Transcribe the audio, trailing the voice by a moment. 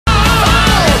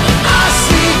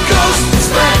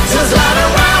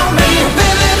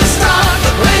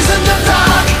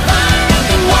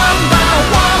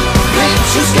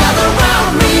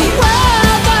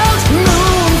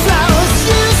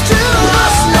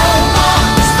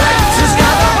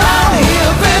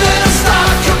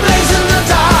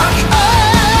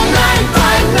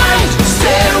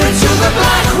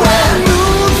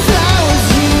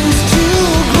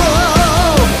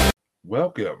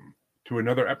to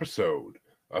another episode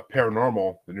of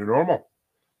Paranormal, the New Normal.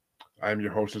 I'm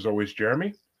your host, as always,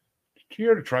 Jeremy,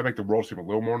 here to try to make the world seem a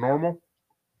little more normal.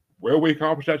 Will we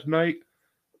accomplish that tonight?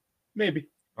 Maybe.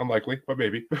 Unlikely, but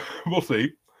maybe. We'll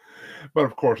see. But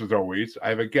of course, as always, I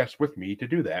have a guest with me to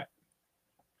do that.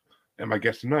 And my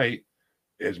guest tonight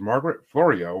is Margaret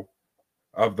Florio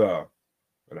of the,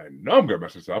 and I know I'm going to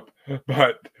mess this up,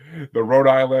 but the Rhode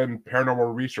Island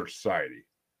Paranormal Research Society.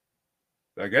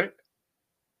 Did I get it?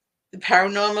 The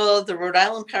Rhode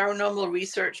Island Paranormal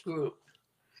Research Group.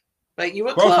 But you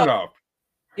were close enough.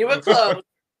 You were close.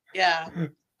 Yeah.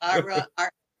 Our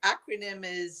acronym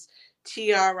is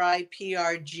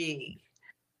TRIPRG.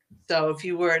 So if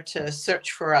you were to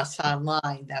search for us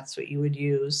online, that's what you would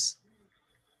use.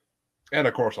 And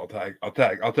of course, I'll tag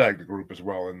the group as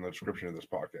well in the description of this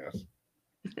podcast.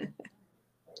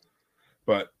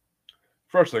 But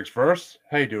first things first,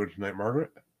 how you doing tonight,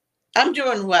 Margaret? I'm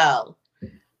doing well.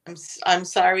 I'm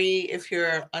sorry if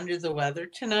you're under the weather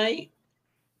tonight.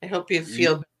 I hope you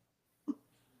feel better.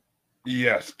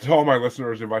 Yes, to all my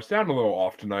listeners, if I sound a little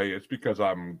off tonight, it's because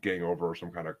I'm getting over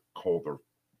some kind of cold or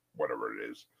whatever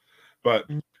it is. But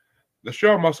the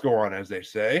show must go on, as they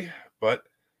say. But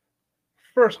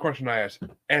first question I ask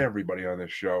everybody on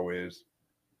this show is,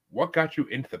 what got you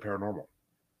into the paranormal?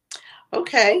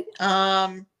 Okay.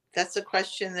 That's a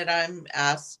question that I'm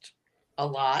asked a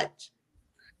lot.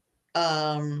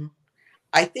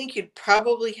 I think you'd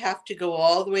probably have to go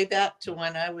all the way back to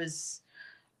when I was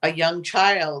a young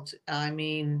child. I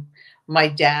mean, my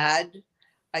dad,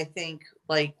 I think,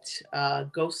 liked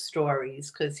ghost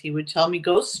stories because he would tell me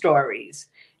ghost stories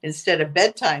instead of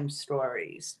bedtime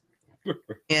stories.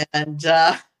 And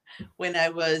when I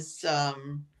was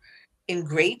in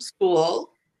grade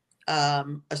school,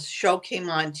 a show came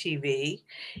on TV.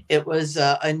 It was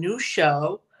a new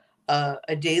show,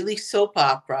 a daily soap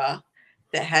opera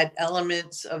that had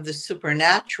elements of the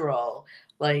supernatural,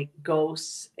 like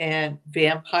ghosts and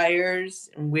vampires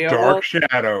and werewolves. Dark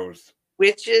shadows.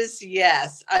 Witches,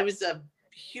 yes. I was a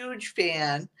huge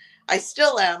fan. I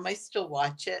still am. I still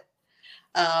watch it.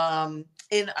 And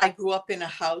I grew up in a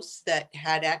house that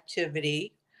had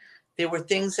activity. There were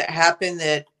things that happened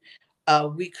that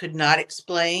we could not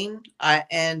explain.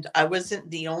 And I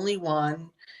wasn't the only one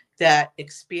that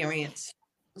experienced.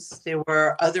 There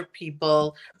were other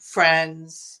people,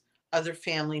 friends, other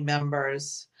family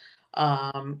members.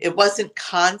 It wasn't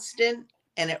constant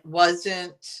and it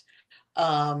wasn't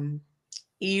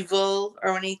evil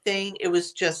or anything. It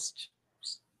was just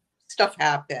stuff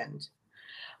happened.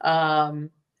 And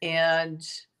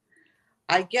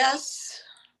I guess,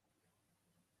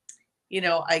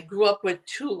 I grew up with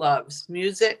two loves,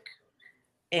 music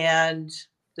and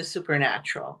the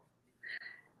supernatural.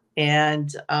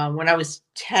 And when I was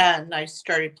 10, I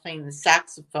started playing the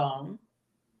saxophone.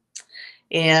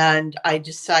 And I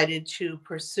decided to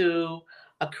pursue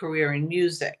a career in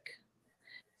music.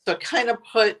 So I kind of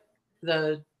put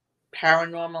the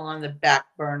paranormal on the back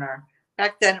burner.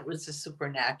 Back then it was the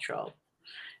supernatural.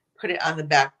 Put it on the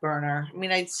back burner. I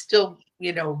mean, I'd still,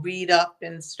 read up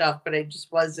and stuff, but I just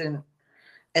wasn't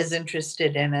as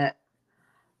interested in it.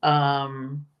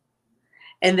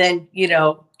 And then,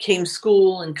 came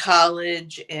school and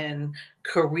college and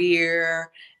career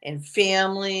and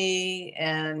family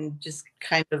and just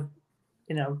kind of,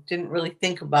 didn't really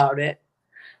think about it.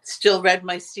 Still read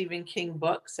my Stephen King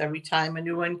books. Every time a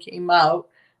new one came out,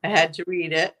 I had to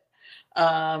read it.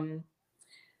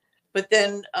 But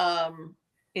then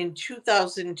in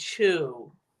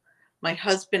 2002, my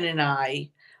husband and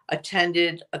I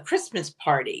attended a Christmas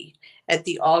party at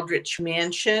the Aldrich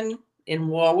Mansion in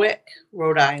Warwick,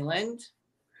 Rhode Island.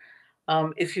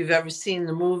 If you've ever seen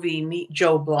the movie Meet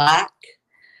Joe Black,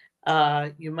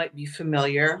 you might be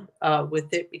familiar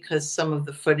with it because some of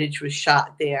the footage was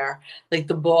shot there. Like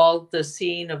the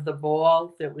scene of the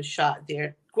ball that was shot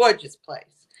there. Gorgeous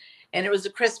place. And it was a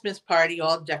Christmas party,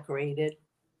 all decorated.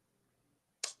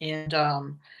 And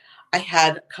I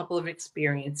had a couple of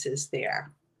experiences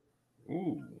there.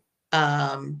 Ooh.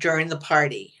 During the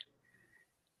party.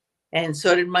 And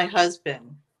so did my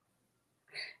husband.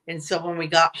 And so when we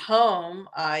got home,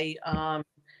 I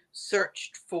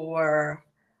searched for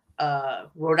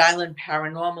Rhode Island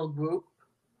Paranormal Group,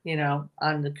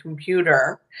 on the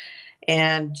computer.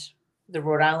 And the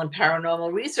Rhode Island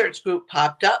Paranormal Research Group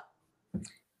popped up.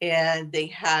 And they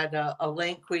had a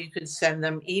link where you could send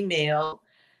them email.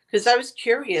 Because I was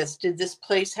curious, did this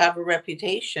place have a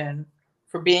reputation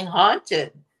for being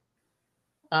haunted?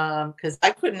 Because I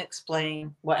couldn't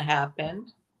explain what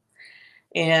happened.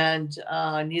 And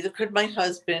neither could my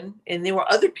husband. And there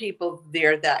were other people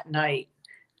there that night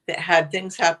that had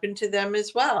things happen to them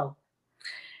as well.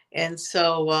 And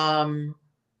so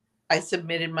I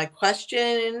submitted my question,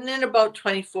 and in about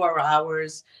 24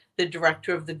 hours, the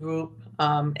director of the group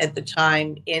at the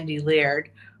time, Andy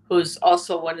Laird, who's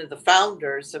also one of the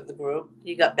founders of the group,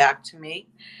 he got back to me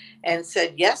and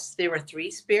said, yes, there are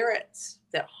 3 spirits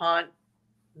that haunt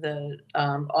the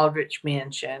Aldrich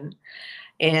Mansion,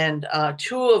 and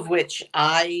 2 of which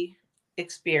I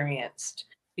experienced.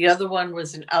 The other one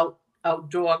was an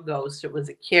outdoor ghost. It was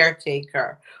a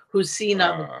caretaker who's seen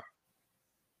on the,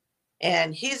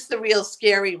 and he's the real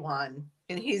scary one,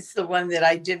 and he's the one that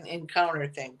I didn't encounter,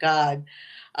 thank God.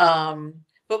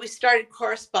 But we started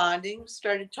corresponding,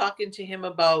 started talking to him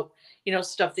about,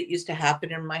 stuff that used to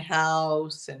happen in my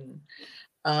house, and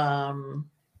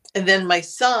then my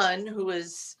son,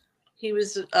 he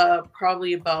was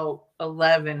probably about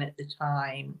 11 at the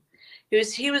time.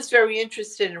 He was very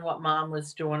interested in what mom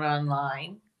was doing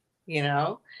online,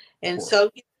 and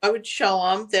so I would show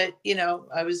him that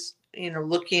I was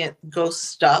looking at ghost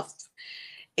stuff,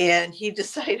 and he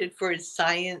decided for his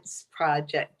science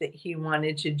project that he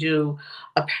wanted to do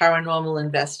a paranormal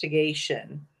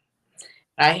investigation.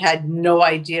 I had no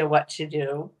idea what to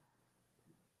do.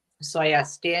 So I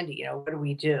asked Andy, what do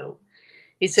we do?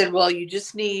 He said, well, you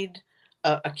just need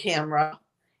a camera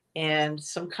and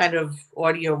some kind of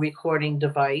audio recording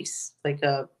device, like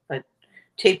a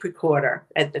tape recorder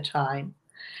at the time.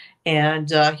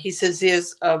 And he says,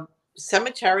 there's a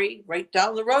cemetery right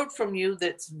down the road from you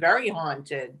that's very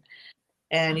haunted.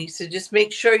 And he said, just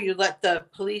make sure you let the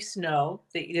police know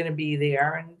that you're going to be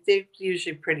there. And they're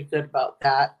usually pretty good about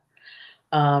that.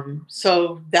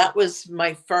 So that was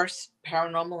my first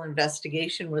paranormal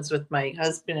investigation, was with my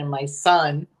husband and my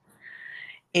son.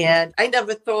 And I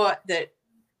never thought that,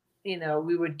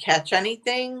 we would catch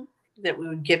anything, that we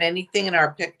would get anything in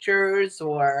our pictures,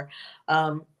 or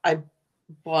I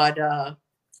bought a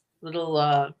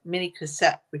little mini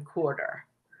cassette recorder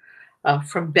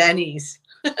from Benny's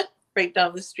right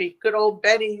down the street. Good old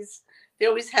Benny's. They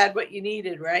always had what you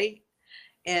needed, right?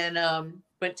 And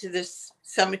went to this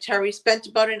cemetery, spent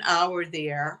about an hour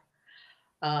there.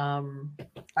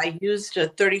 I used a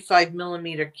 35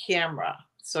 millimeter camera,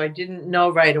 so I didn't know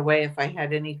right away if I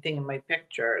had anything in my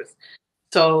pictures.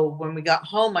 So when we got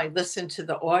home, I listened to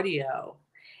the audio,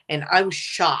 and I was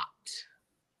shocked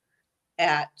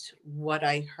at what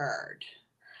I heard.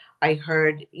 I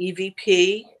heard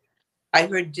EVP. I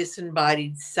heard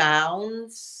disembodied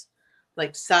sounds,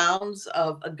 like sounds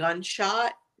of a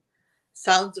gunshot,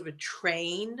 sounds of a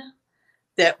train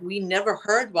that we never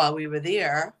heard while we were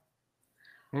there.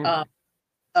 A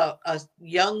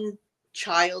young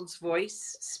child's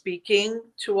voice speaking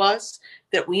to us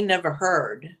that we never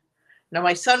heard. Now,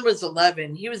 my son was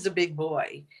 11. He was a big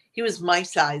boy. He was my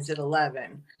size at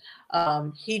 11.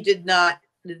 He did not,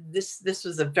 this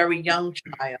was a very young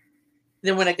child.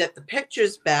 Then when I got the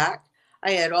pictures back,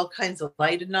 I had all kinds of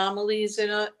light anomalies in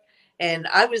it. And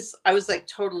I was like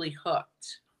totally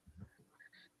hooked.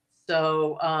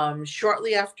 So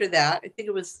shortly after that, I think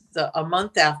it was a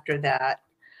month after that,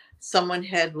 someone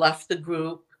had left the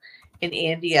group, and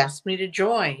Andy asked me to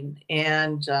join,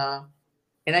 and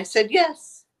I said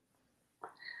yes.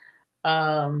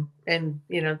 And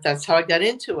that's how I got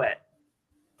into it.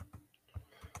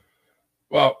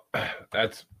 Well,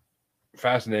 that's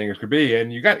fascinating as could be,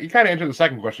 and you kind of answered the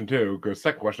second question too, because the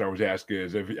second question I always ask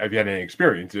is if you had any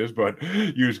experiences, but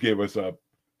you just gave us a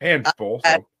handful.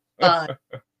 So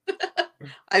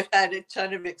I've had a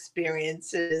ton of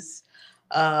experiences,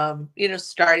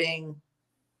 starting,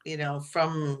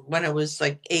 from when I was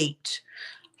like 8,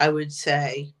 I would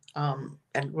say.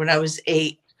 And when I was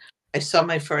 8, I saw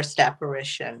my first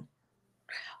apparition,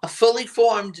 a fully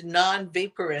formed,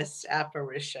 non-vaporous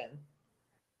apparition.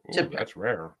 Ooh, that's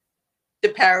rare. To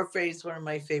paraphrase one of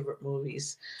my favorite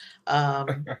movies.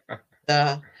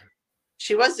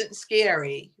 She wasn't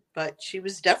scary, but she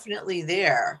was definitely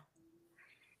there.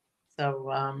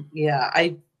 So, yeah,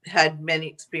 I had many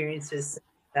experiences since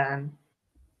then.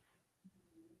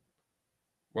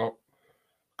 Well,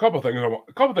 a couple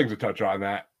things to touch on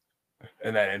that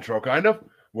in that intro, kind of,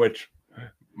 which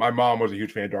my mom was a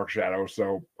huge fan of Dark Shadows,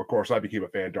 so of course I became a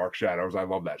fan of Dark Shadows. I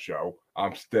love that show. I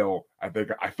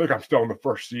think I'm still in the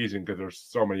first season because there's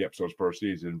so many episodes per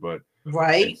season, but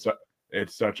right,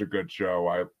 it's such a good show.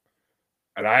 I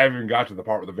haven't even got to the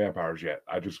part with the vampires yet.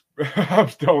 I'm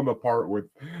still in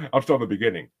the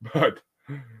beginning, but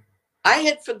I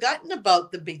had forgotten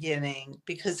about the beginning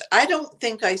because I don't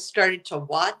think I started to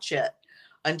watch it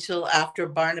until after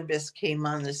Barnabas came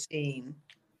on the scene.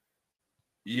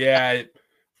 Yeah,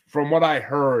 from what I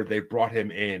heard, they brought him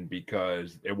in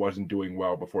because it wasn't doing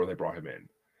well before they brought him in.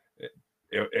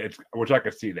 It's which I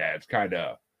could see that. It's kind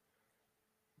of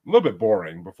little bit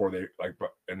boring before they like,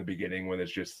 but in the beginning when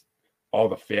it's just all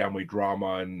the family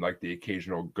drama and like the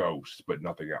occasional ghosts, but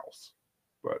nothing else.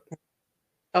 But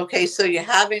Okay, so you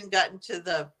haven't gotten to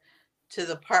the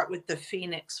part with the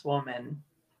Phoenix woman.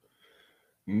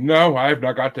 no, I have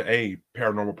not got to any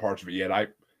paranormal parts of it yet. I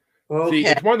see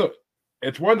Okay,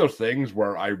 it's one of those things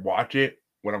where I watch it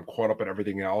when I'm caught up in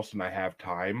everything else and I have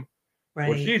time,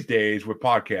 which right. these days with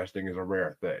podcasting is a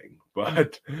rare thing.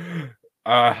 But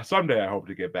someday I hope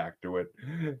to get back to it.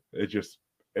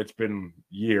 It's been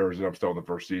years and I'm still in the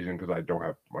first season because I don't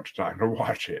have much time to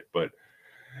watch it. But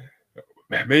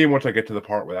maybe once I get to the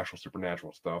part with actual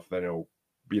supernatural stuff, then it'll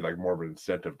be like more of an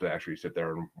incentive to actually sit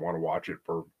there and want to watch it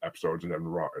for episodes in a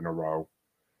row.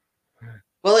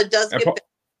 Well, it does And get better.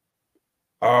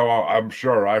 oh, I'm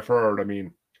sure I've heard. I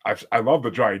mean, I love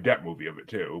the Johnny Depp movie of it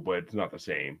too, but it's not the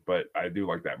same. But I do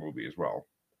like that movie as well.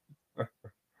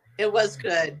 It was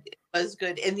good. It was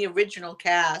good. In the original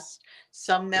cast,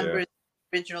 some Yeah. members of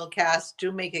the original cast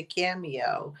do make a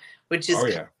cameo, which is Oh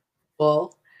kind yeah. of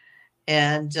cool.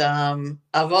 And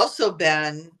I've also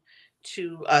been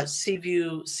to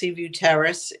Seaview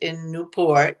Terrace in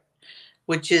Newport,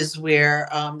 which is where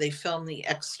they filmed the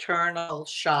external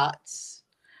shots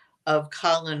of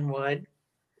Collinwood.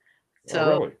 Oh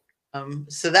So, really?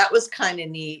 so that was kind of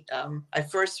neat. I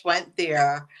first went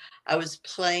there. I was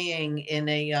playing in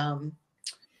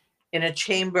a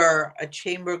chamber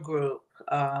group.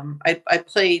 I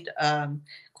played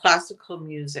classical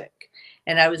music,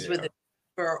 and I was with Yeah. a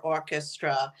chamber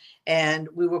orchestra, and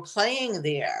we were playing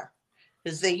there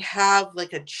because they have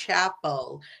like a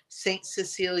chapel, Saint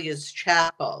Cecilia's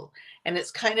Chapel, and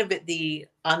it's kind of at the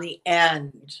on the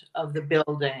end of the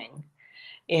building,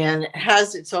 and it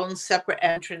has its own separate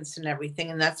entrance and everything,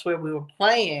 and that's where we were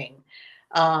playing.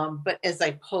 But as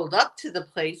I pulled up to the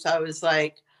place, I was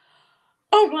like,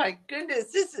 oh my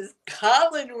goodness, this is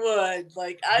Collinwood.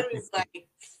 Like I was like,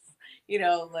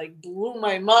 like blew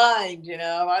my mind.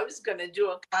 I was going to do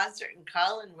a concert in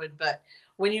Collinwood, but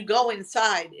when you go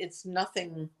inside, it's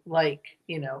nothing like,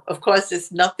 of course,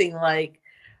 it's nothing like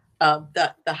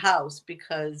the house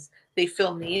because they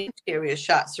filmed the interior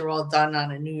shots are all done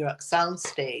on a New York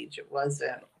soundstage. It Of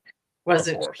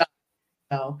wasn't course.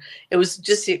 it was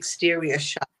just the exterior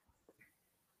shot.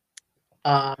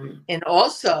 And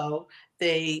also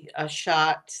they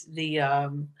shot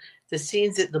the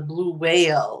scenes at the Blue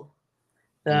Whale,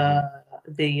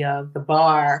 the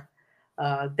bar.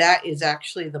 That is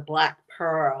actually the Black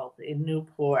Pearl in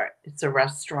Newport. It's a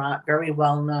restaurant, very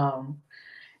well known,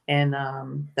 and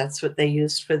that's what they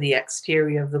used for the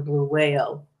exterior of the Blue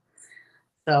Whale.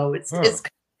 So it's Huh. it's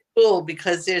cool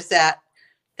because there's that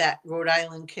Rhode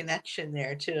Island connection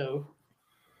there too.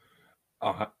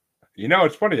 Uh,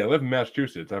 it's funny. I live in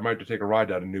Massachusetts. I might just take a ride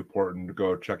down to Newport and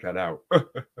go check that out. Oh,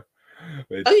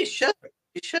 It's you should.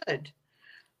 You should.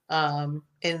 And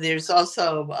there's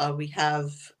also we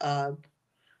have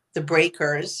the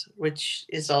Breakers, which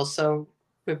is also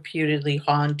reputedly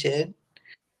haunted.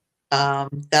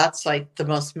 That's like the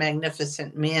most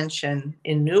magnificent mansion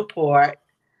in Newport.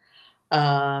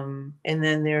 And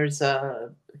then there's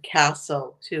a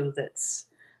castle too that's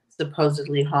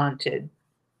supposedly haunted.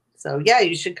 So yeah,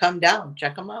 you should come down,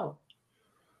 check them out.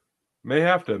 may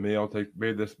have to.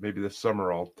 Maybe this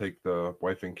summer I'll take the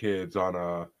wife and kids on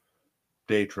a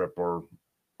day trip or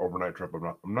overnight trip.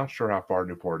 I'm not sure how far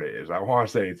Newport is. I want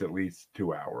to say it's at least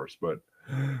 2 hours, but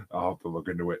I'll have to look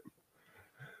into it.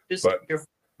 Just But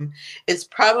it's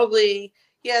probably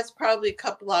it's probably a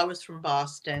couple hours from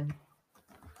Boston.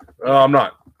 I'm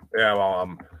not. Yeah,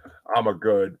 well, I'm a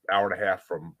good hour and a half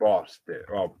from Boston.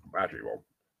 Well,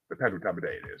 depends what time of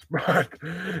day it is. But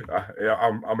yeah,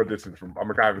 I'm a distance from.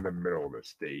 I'm a kind of in the middle of the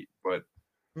state. But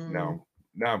Mm, no,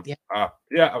 no. yeah.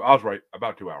 Yeah, I was right.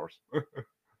 About 2 hours.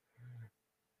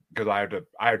 Because I have to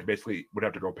basically would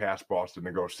have to go past Boston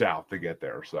and go south to get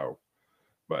there. So,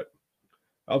 but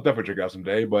I'll definitely check out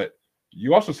someday. But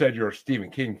you also said you're a Stephen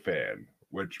King fan,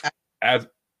 which as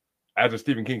a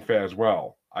Stephen King fan as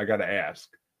well, I got to ask,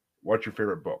 what's your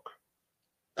favorite book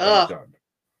that he's Oh, done?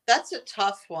 that's a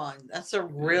tough one. That's a Yeah,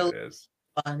 really it is.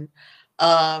 fun.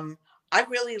 I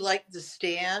really liked The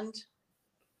Stand,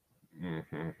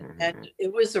 and Mm-hmm.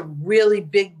 it was a really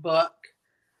big book.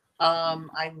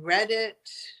 I read it.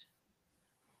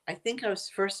 I think I was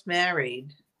first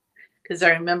married because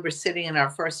I remember sitting in our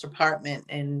first apartment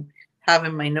and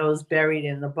having my nose buried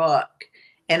in the book.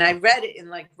 And I read it in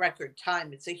like record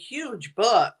time. It's a huge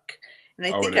book. And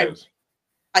I Oh, it think is.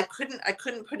 I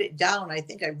couldn't put it down. I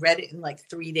think I read it in like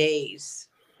 3 days,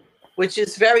 which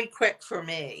is very quick for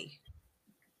me.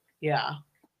 Yeah.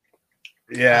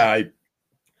 Yeah.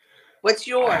 What's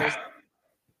yours?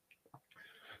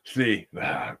 See,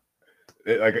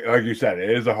 like you said, it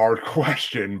is a hard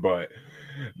question, but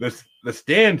the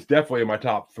Stand's definitely in my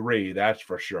top three, that's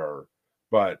for sure.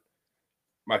 But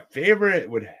my favorite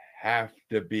would have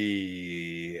to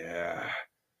be,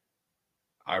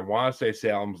 I want to say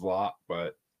Salem's Lot,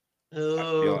 but I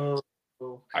feel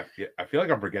Oh, I feel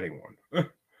like I'm forgetting one.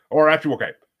 Or actually,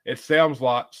 okay, it's Salem's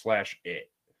Lot /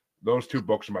 It. Those two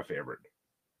books are my favorite.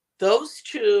 those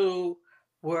two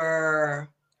were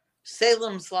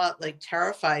Salem's Lot, like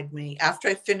terrified me. After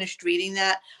I finished reading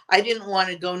that, I didn't want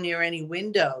to go near any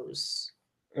windows.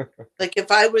 Like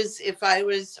if I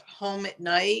was home at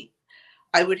night,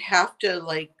 I would have to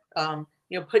like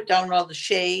put down all the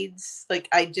shades. Like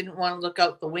I didn't want to look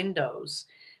out the windows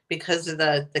because of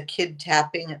the kid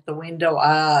tapping at the window.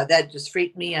 That just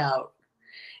freaked me out.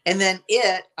 And then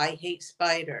I hate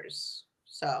spiders.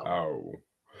 So Oh,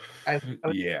 I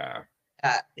was yeah.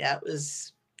 that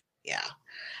was yeah.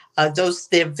 Those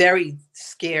they're very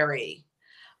scary.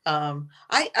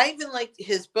 I even like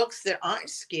his books that aren't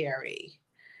scary.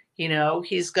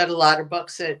 He's got a lot of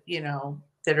books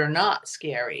that are not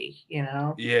scary.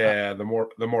 Yeah,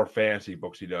 the more fancy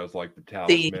books he does, like the The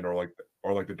Talisman or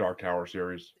like the Dark Tower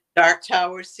series. Dark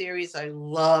Tower series, I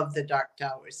love the Dark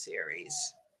Tower series.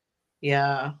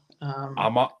 Yeah.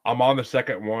 I'm on the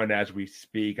second one as we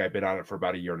speak. I've been on it for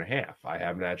about a year and a half. I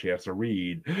haven't had a chance to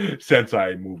read since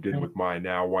I moved in with my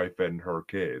now wife and her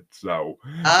kids. So,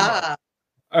 Ah,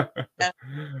 yeah. yeah,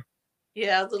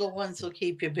 yeah, little ones will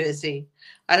keep you busy.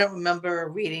 I don't remember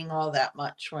reading all that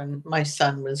much when my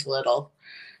son was little.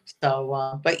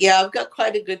 So, but yeah, I've got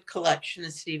quite a good collection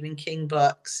of Stephen King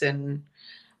books, and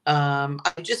I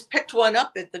just picked one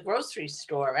up at the grocery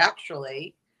store,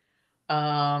 actually.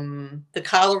 The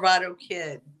Colorado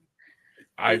Kid.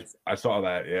 It's I saw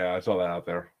that. Yeah, I saw that out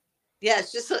there. Yeah,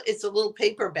 it's a little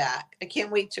paperback. I can't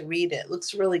wait to read it. It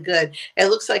looks really good. It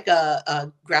looks like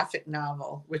a graphic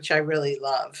novel, which I really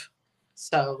love.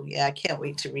 So yeah, I can't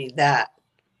wait to read that.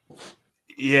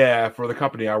 Yeah, for the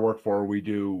company I work for, we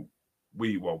do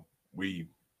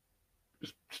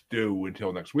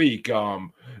until next week.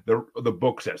 The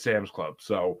books at Sam's Club.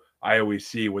 So I always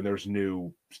see when there's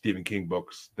new Stephen King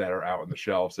books that are out on the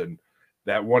shelves, and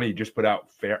that one he just put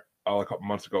out a couple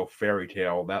months ago, Fairy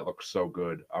Tale. That looks so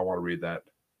good. I want to read that.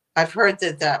 I've heard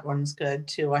that one's good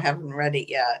too. I haven't read it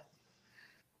yet.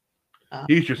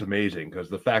 He's just amazing because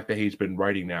the fact that he's been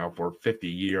writing now for 50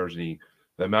 years and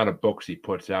the amount of books he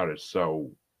puts out is so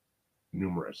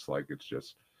numerous. Like it's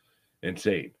just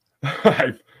insane.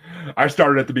 I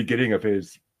started at the beginning of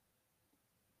his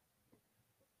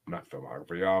not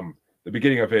filmography. The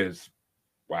beginning of his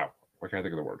wow, why can't I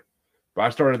think of the word? But I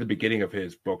started at the beginning of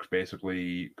his books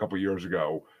basically a couple years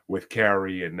ago with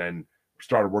Carrie, and then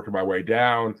started working my way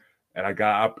down. And I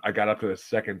got up to the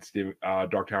second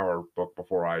Dark Tower book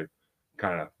before I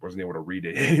kind of wasn't able to read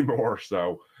it anymore.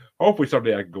 So hopefully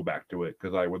someday I can go back to it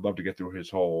because I would love to get through his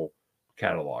whole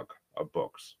catalog of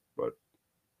books. But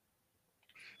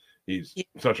he's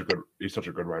such a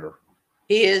good writer.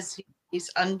 He is. He's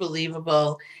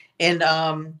unbelievable. And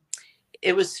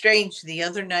it was strange. The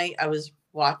other night we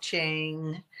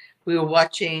were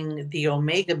watching The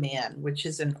Omega Man, which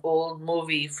is an old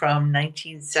movie from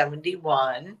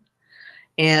 1971.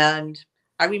 And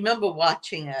I remember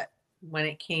watching it when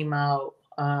it came out.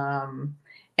 And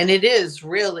it is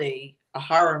really a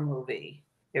horror movie.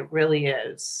 It really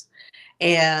is.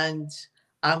 And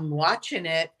I'm watching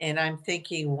it and I'm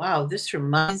thinking, wow, this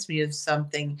reminds me of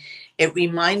something. It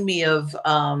reminded me of,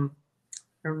 I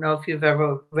don't know if you've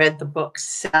ever read the book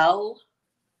Cell.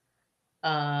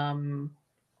 Um,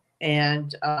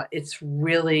 and it's a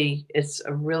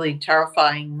really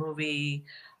terrifying movie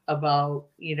about,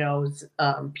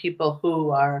 people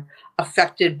who are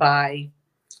affected by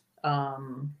a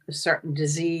certain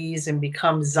disease and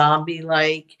become zombie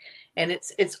like. And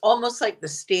it's almost like The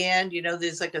Stand.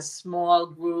 There's like a small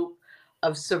group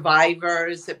of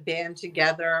survivors that band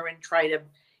together and try to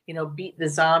beat the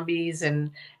zombies.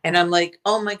 And I'm like,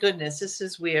 oh my goodness, this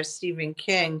is where Stephen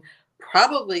King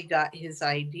probably got his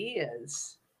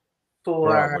ideas for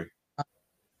Probably.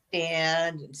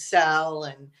 Stand and Cell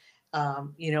and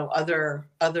other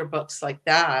books like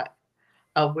that,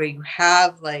 where you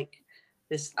have like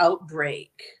this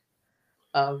outbreak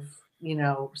of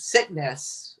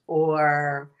sickness.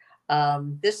 Or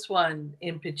this one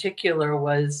in particular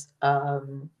was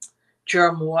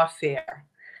germ warfare.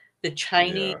 The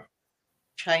Yeah.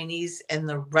 Chinese and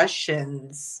the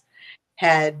Russians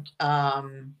had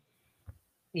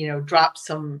dropped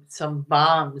some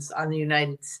bombs on the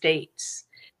United States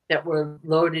that were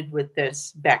loaded with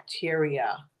this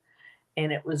bacteria,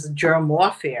 and it was germ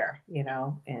warfare.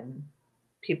 And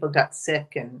people got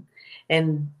sick,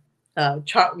 and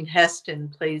Charlton Heston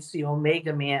plays the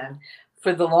Omega Man.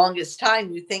 For the longest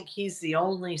time, you think he's the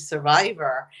only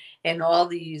survivor, and all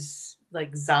these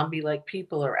like zombie-like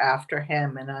people are after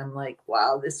him. And I'm like,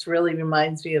 wow, this really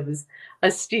reminds me of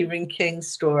a Stephen King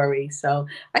story. So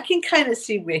I can kind of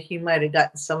see where he might have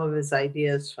gotten some of his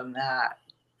ideas from that.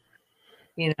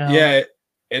 You know, Yeah,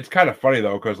 it's kind of funny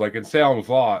though, because like in Salem's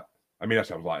Lot, I mean not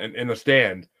Salem's Lot, in The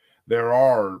Stand, there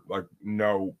are like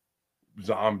no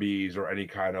zombies or any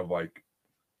kind of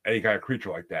creature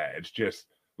like that. It's just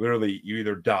literally you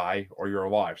either die or you're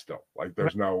alive still. Like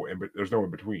there's no in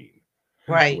between,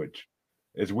 right, which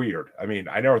is weird. I mean,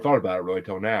 I never thought about it really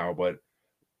till now, but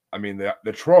I mean the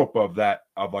trope of that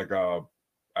of like a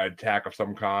attack of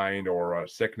some kind or a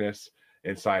sickness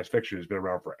in science fiction has been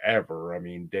around forever. I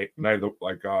mean, Night of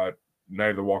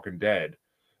the Walking Dead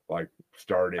like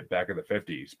started back in the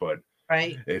 50s, but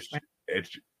right, it's right.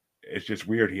 it's it's just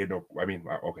weird. He had no. I mean,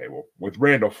 okay, well, with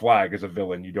Randall Flagg as a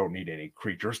villain, you don't need any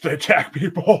creatures to attack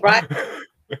people. Right.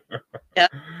 Yeah.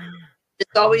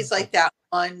 It's always like that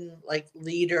one like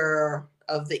leader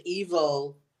of the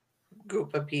evil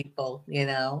group of people, you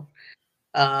know.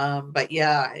 But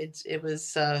yeah, it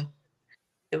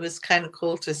was kind of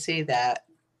cool to see that.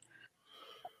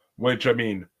 Which I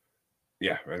mean,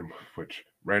 yeah, and which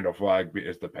Randall Flagg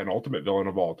is the penultimate villain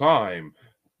of all time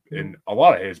in a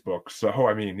lot of his books. So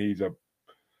I mean, he's a.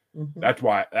 Mm-hmm. That's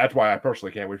why I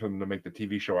personally can't wait for them to make the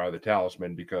TV show out of the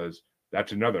Talisman, because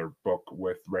that's another book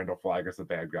with Randall Flagg as the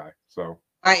bad guy. So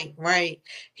Right, right.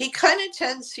 He kind of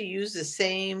tends to use the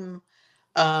same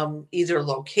either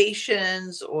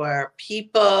locations or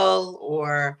people,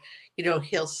 or you know,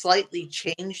 he'll slightly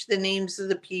change the names of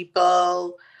the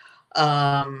people.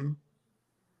 Um,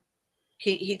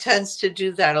 he tends to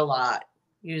do that a lot.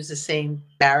 Use the same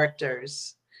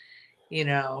characters, you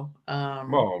know.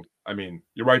 well, I mean,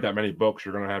 you write that many books,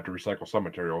 you're gonna have to recycle some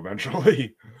material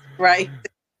eventually. Right,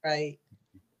 right,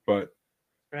 But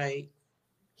right.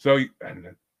 so,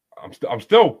 and I'm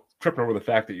still tripping over the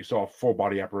fact that you saw a full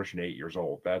body apparition at 8 years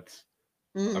old. That's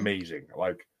Mm. amazing.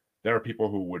 Like there are people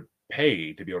who would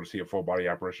pay to be able to see a full body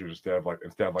apparition instead of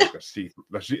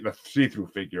the see through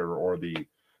figure or the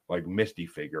like misty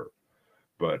figure.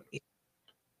 But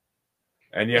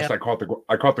and Yeah, yes, I caught the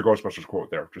Ghostbusters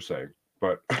quote there. Just saying.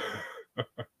 But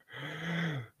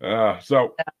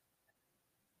so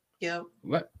yeah.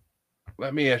 let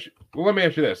let me ask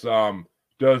you this.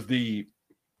 Does the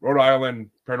Rhode Island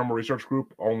Paranormal Research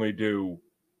Group only do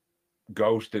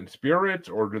ghost and spirits,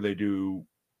 or do they do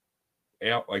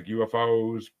like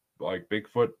UFOs, like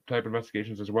Bigfoot type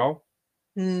investigations as well?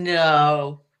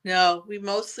 No, no. We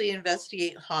mostly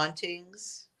investigate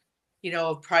hauntings, you know,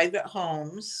 of private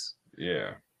homes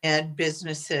Yeah. and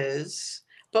businesses,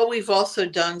 but we've also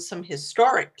done some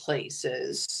historic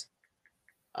places,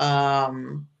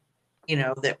 um, you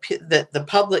know, that the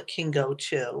public can go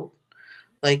to,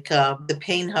 like the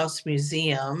Payne House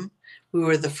Museum. We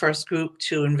were the first group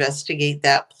to investigate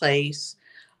that place.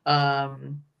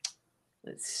 Um,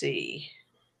 let's see,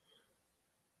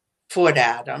 Fort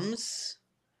Adams.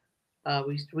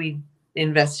 We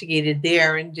investigated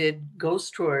there and did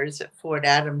ghost tours at Fort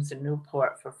Adams in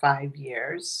Newport for 5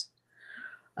 years.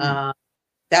 Uh,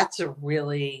 that's a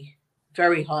really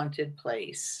very haunted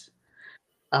place.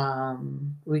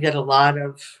 We got a lot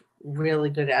of really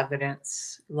good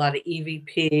evidence, a lot of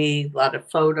EVP, a lot of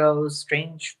photos,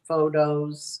 strange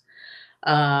photos.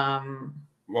 Um,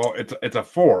 Well, it's a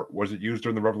fort. Was it used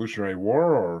during the Revolutionary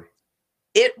War, or?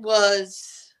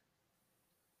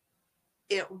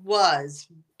 it was,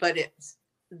 but it's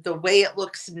the way it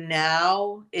looks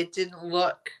now. It didn't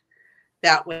look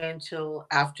that way until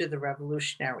after the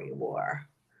Revolutionary War.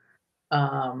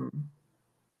 Um,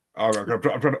 I'm trying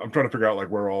to figure out like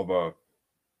where all the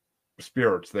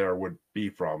spirits there would be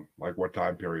from, like what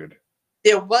time period.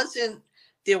 there wasn't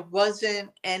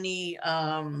any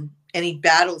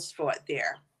battles fought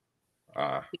there.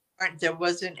 There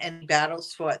wasn't any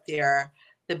battles fought there.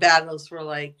 The battles were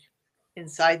like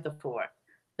inside the fort,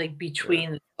 like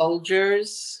between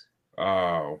soldiers.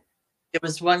 Oh. There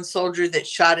was one soldier that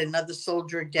shot another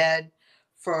soldier dead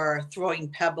for throwing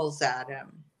pebbles at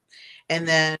him. And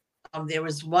then there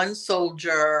was one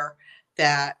soldier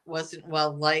that wasn't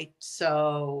well liked,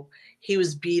 so he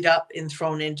was beat up and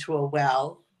thrown into a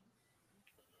well.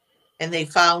 And they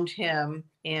found him,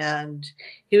 and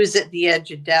he was at the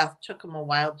edge of death. Took him a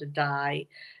while to die.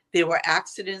 There were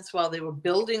accidents while they were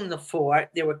building the fort.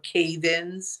 There were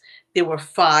cave-ins. There were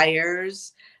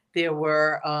fires. There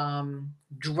were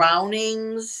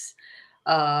drownings.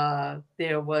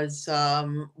 There was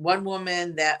one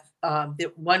woman that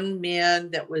one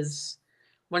man that was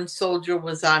one soldier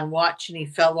was on watch and he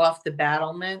fell off the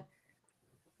battlement.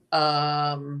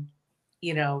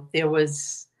 You know, there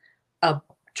was a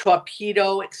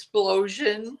torpedo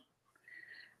explosion,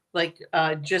 like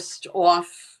just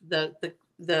off the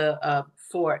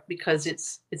fort, because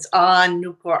it's on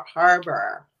Newport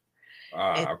Harbor.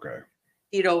 And Okay.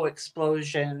 torpedo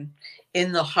explosion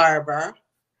in the harbor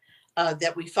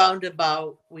that we found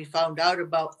out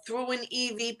about through an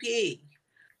EVP,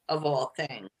 of all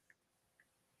things.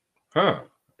 Huh.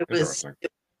 It was Interesting.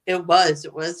 it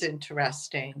was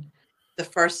interesting. The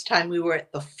first time we were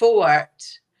at the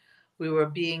fort, we were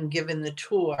being given the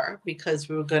tour because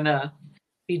we were going to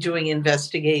be doing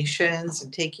investigations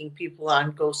and taking people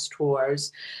on ghost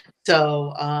tours.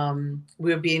 So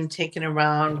we were being taken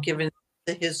around, given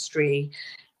the history.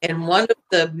 And one of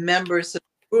the members of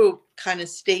the group kind of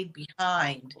stayed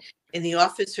behind in the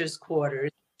officers'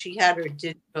 quarters. She had her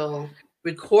digital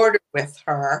recorder with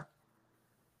her.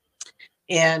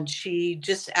 And she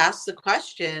just asked the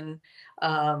question,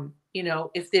 you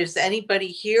know, if there's anybody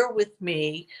here with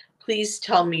me, please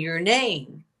tell me your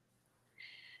name.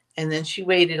 And then she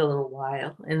waited a little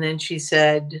while. And then she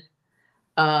said,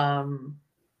 can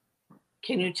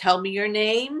you tell me your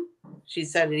name? She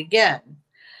said it again.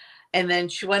 And then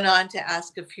she went on to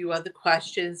ask a few other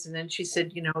questions. And then she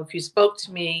said, you know, if you spoke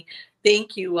to me,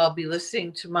 thank you. I'll be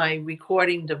listening to my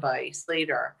recording device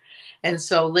later. And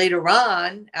so later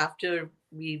on, after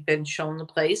we'd been shown the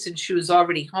place and she was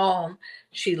already home,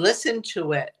 she listened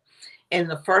to it. And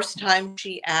the first time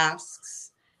she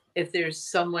asks if there's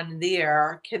someone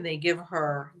there, can they give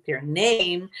her their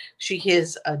name? She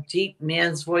hears a deep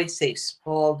man's voice say,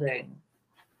 Spaulding.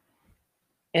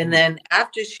 And then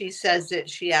after she says it,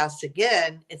 she asks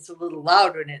again, it's a little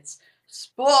louder and it's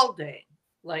Spaulding,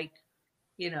 like,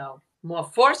 you know, more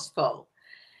forceful.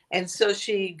 And so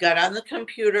she got on the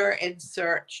computer and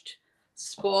searched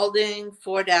Spaulding,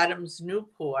 Fort Adams,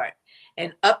 Newport,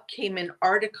 and up came an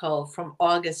article from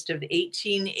August of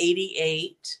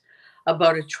 1888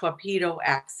 about a torpedo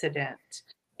accident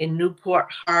in Newport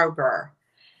Harbor.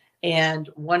 And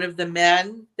one of the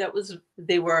men there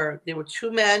were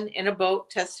two men in a boat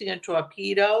testing a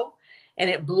torpedo, and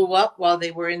it blew up while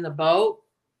they were in the boat.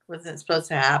 Wasn't supposed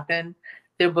to happen.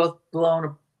 They're both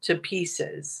blown to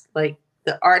pieces. Like,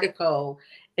 the article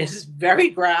is very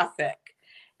graphic.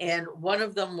 And one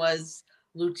of them was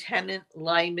Lieutenant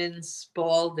Lyman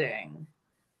Spaulding.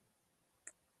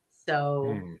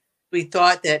 So we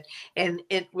thought that, and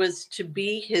it was to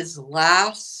be his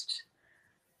last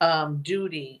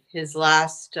duty, his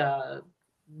last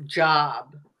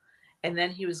job, and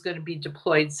then he was going to be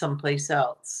deployed someplace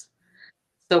else.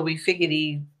 So we figured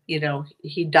he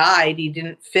died. He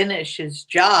didn't finish his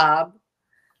job,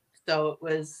 so it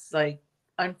was like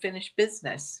unfinished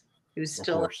business. He was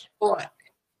still at the fort.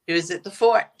 He was at the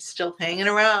fort, still hanging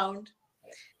around.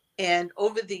 And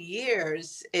over the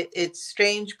years, it's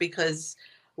strange because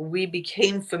we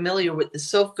became so familiar with the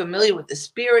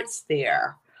spirits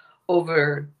there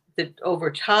over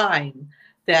time,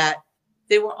 that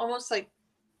they were almost like,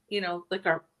 like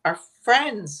our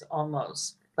friends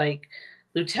almost. Like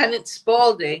Lieutenant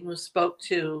Spaulding, who spoke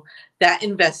to that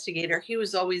investigator, he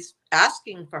was always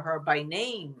asking for her by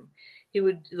name. He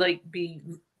would be,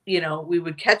 we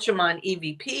would catch him on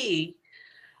EVP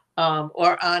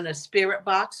or on a spirit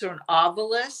box or an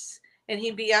ovilus, and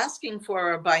he'd be asking for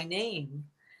her by name.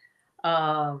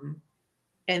 And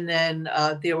then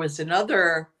there was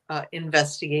another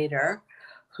investigator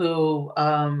who,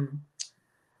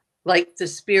 like the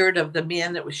spirit of the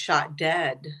man that was shot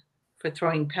dead for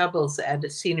throwing pebbles at a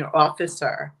senior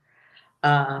officer,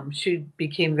 she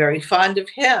became very fond of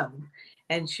him.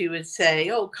 And she would say,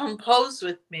 oh, come pose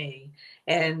with me.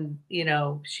 And,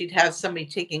 she'd have somebody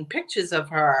taking pictures of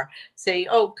her, say,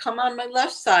 oh, come on my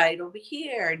left side over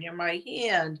here near my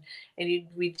hand. And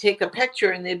we'd take a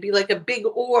picture and there'd be like a big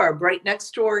orb right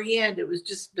next to her hand. It was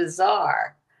just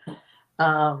bizarre.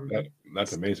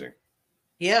 That's amazing.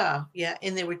 Yeah.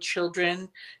 And there were children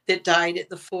that died at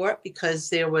the fort because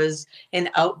there was an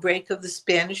outbreak of the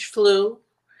Spanish flu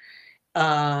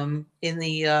in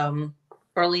the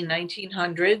early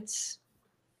 1900s.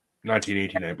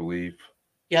 1918, I believe.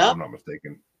 Yeah. If I'm not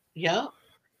mistaken. Yeah.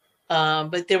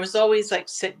 But there was always like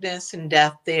sickness and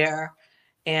death there.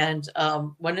 And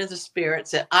one of the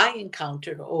spirits that I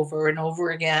encountered over and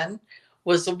over again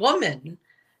was a woman.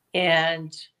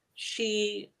 And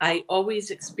I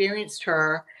always experienced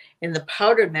her in the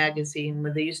powder magazine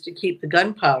where they used to keep the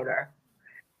gunpowder.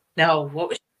 Now, what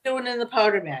was she doing in the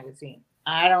powder magazine?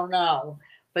 I don't know.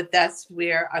 But that's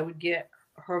where I would get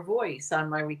her voice on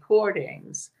my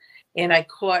recordings. And I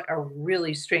caught a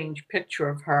really strange picture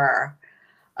of her.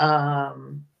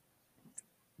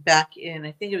 back in,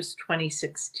 I think it was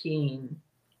 2016,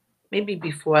 maybe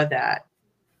before that.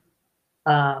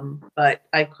 But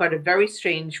I caught a very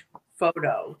strange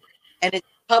photo, and it's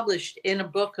published in a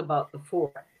book about the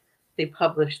fort. They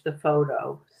published the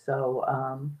photo. So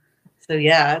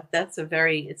yeah, it's a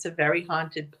very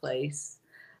haunted place.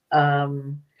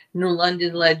 New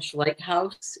London Ledge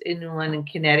Lighthouse in New London,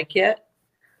 Connecticut.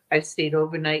 I stayed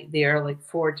overnight there like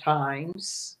 4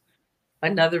 times.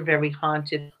 Another very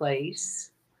haunted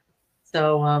place.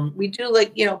 So we do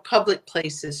like, public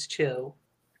places too.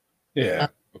 Yeah,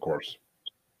 of course.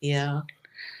 Yeah.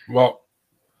 Well,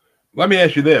 let me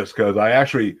ask you this, because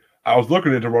I was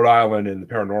looking into Rhode Island and the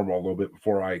paranormal a little bit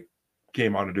before I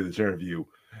came on to do this interview,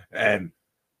 and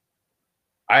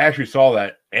I actually saw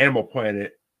that Animal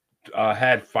Planet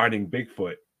had Finding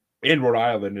Bigfoot in Rhode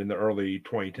Island in the early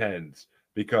 2010s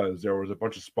because there was a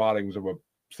bunch of spottings of a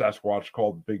Sasquatch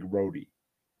called Big Rhode.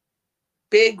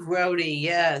 Big Rhode,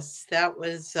 yes. That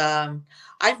was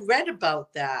I've read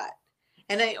about that.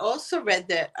 And I also read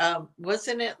that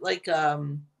wasn't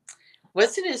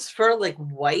his fur like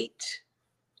white?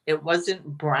 It wasn't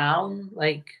brown,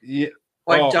 like, Yeah.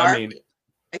 or Oh, I dark. mean,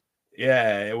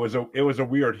 yeah, it was a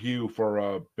weird hue for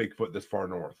a Bigfoot this far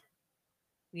north.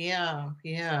 Yeah,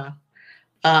 yeah.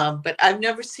 But I've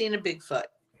never seen a Bigfoot.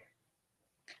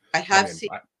 I have mean, seen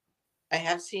I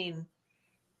have seen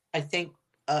I think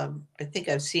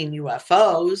I've seen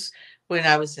UFOs when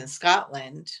I was in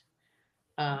Scotland.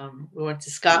 We went to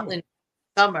Scotland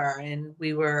summer, and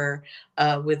we were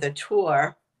with a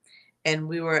tour, and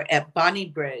we were at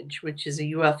Bonnybridge, which is a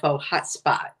UFO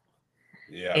hotspot.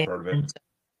 Yeah, I've heard of it.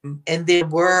 And there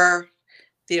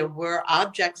were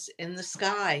objects in the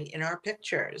sky in our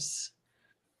pictures.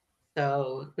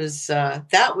 So it was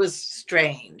that was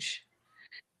strange.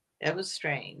 It was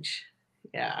strange.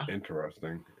 Yeah.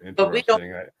 Interesting. But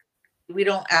we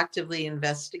don't actively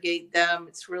investigate them.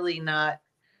 It's really not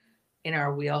in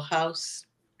our wheelhouse.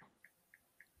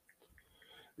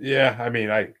 Yeah, I mean,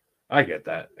 I get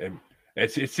that, and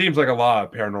it seems like a lot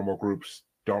of paranormal groups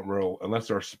don't unless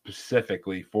they're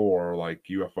specifically for like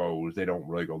UFOs, they don't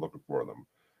really go looking for them.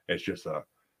 It's just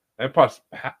and plus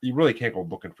you really can't go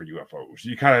looking for UFOs.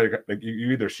 You kind of like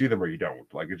you either see them or you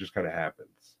don't. Like it just kind of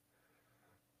happens.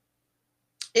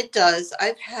 It does.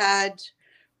 I've had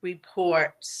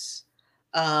reports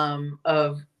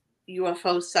of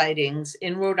UFO sightings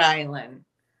in Rhode Island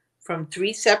from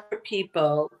 3 separate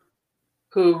people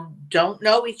who don't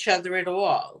know each other at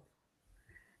all.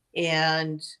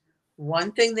 And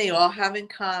one thing they all have in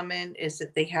common is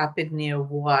that they happen near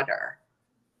water.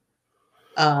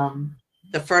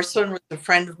 The first one was a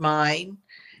friend of mine,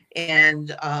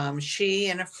 and she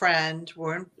and a friend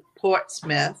were in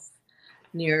Portsmouth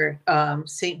near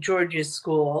St. George's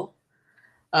School,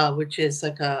 which is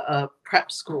like a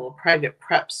prep school, private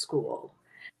prep school.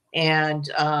 And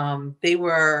they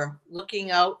were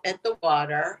looking out at the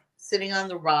water, sitting on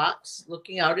the rocks,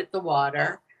 looking out at the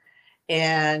water.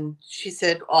 And she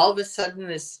said, all of a sudden,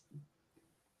 this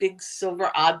big silver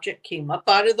object came up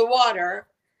out of the water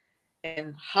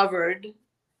and hovered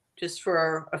just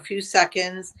for a few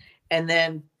seconds and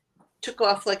then took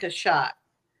off like a shot.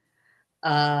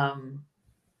 And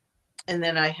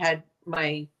then I had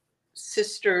my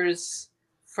sister's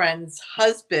friend's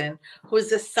husband, who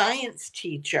was a science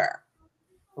teacher.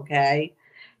 Okay.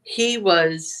 He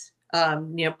was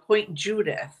near Point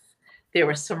Judith. There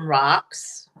were some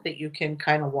rocks that you can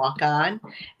kind of walk on.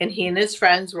 And he and his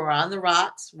friends were on the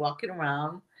rocks walking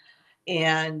around.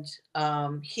 And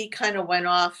he kind of went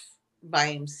off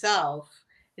by himself.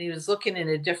 And he was looking in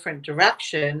a different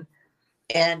direction.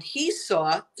 And he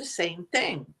saw the same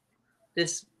thing.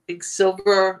 This big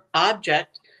silver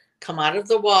object come out of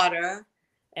the water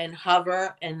and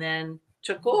hover and then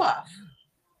took off.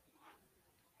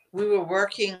 We were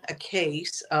working a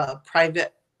case, a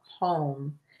private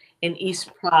home in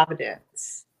East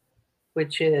Providence,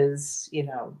 which is,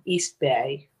 East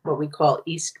Bay, what we call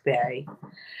East Bay.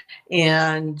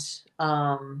 And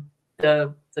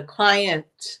the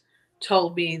client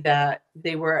told me that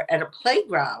they were at a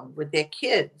playground with their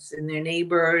kids and their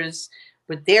neighbors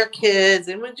with their kids,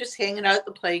 and we're just hanging out at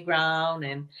the playground,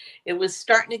 and it was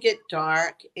starting to get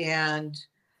dark, and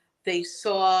they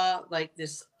saw like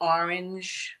this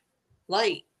orange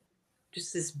light,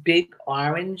 just this big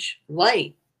orange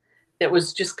light that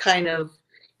was just kind of,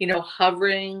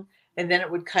 hovering, and then it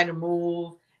would kind of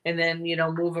move and then,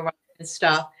 move around and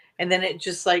stuff. And then it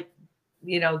just like,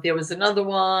 there was another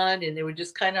one, and they were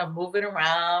just kind of moving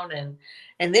around,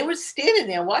 and they were standing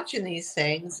there watching these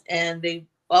things, and they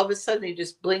all of a sudden they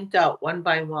just blinked out one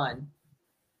by one.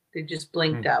 They just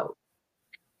blinked out.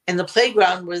 And the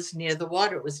playground was near the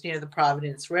water. It was near the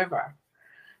Providence River.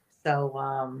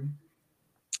 So,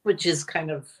 which is kind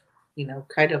of,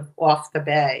 kind of off the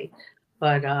bay.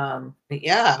 But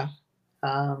yeah,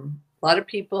 a lot of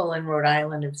people in Rhode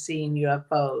Island have seen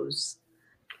UFOs.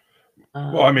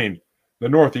 Well, I mean, the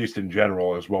Northeast in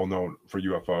general is well known for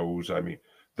UFOs. I mean,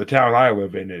 the town I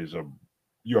live in is a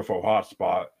UFO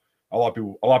hotspot. A lot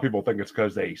of people think it's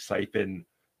because they siphon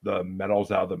the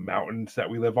metals out of the mountains that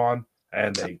we live on,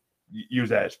 and they use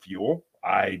that as fuel.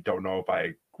 I don't know if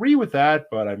I agree with that,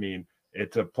 but I mean,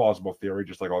 it's a plausible theory,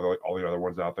 just like all the other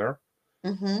ones out there.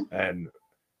 Mm-hmm.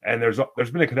 And there's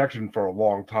been a connection for a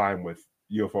long time with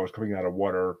UFOs coming out of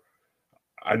water.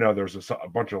 I know there's a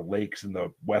bunch of lakes in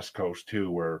the West Coast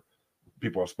too, where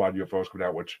people have spotted UFOs coming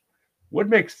out, which would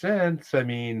make sense. I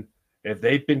mean, if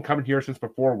they've been coming here since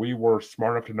before we were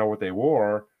smart enough to know what they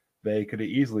were, they could have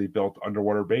easily built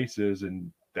underwater bases,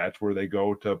 and that's where they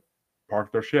go to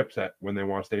park their ships at when they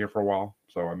want to stay here for a while.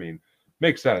 So, I mean,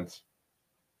 makes sense.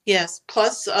 Yes.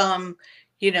 Plus,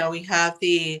 we have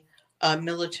the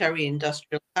military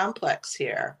industrial complex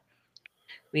here.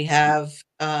 We have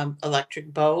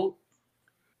Electric Boat,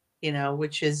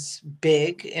 which is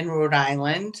big in Rhode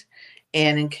Island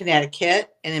and in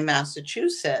Connecticut and in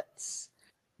Massachusetts.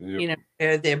 Yep.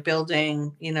 They're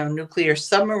building, nuclear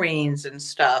submarines and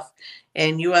stuff.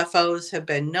 And UFOs have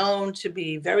been known to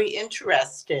be very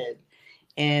interested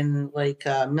in like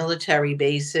military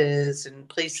bases and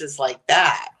places like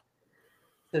that.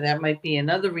 So that might be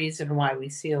another reason why we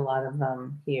see a lot of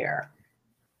them here.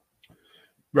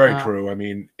 Very true. I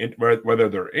mean, whether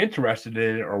they're interested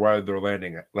in it or whether they're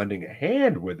lending a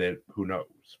hand with it, who knows?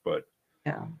 But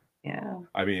yeah.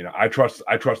 I mean, I trust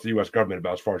the U.S. government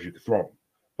about as far as you can throw them,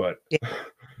 but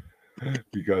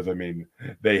because I mean,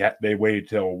 they waited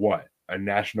till what, an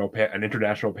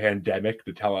international pandemic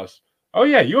to tell us, oh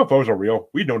yeah, UFOs are real.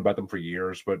 We've known about them for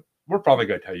years, but we're probably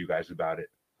going to tell you guys about it.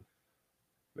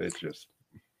 It's just,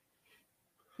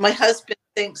 my husband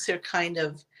thinks they're kind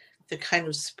of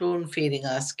spoon feeding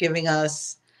us, giving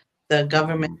us the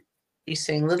government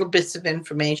releasing little bits of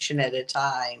information at a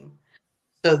time,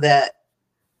 so that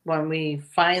when we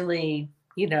finally,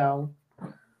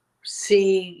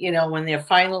 see, when they're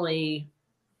finally,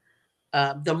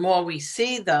 the more we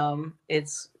see them,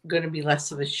 it's going to be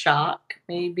less of a shock.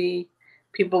 Maybe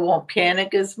people won't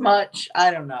panic as much.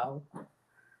 I don't know.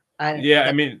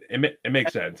 I mean, it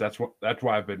makes sense. That's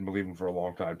why I've been believing for a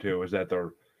long time too. Is that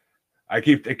I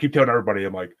keep telling everybody,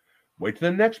 I'm like, wait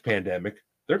till the next pandemic.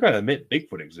 They're going to admit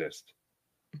Bigfoot exists.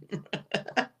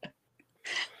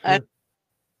 I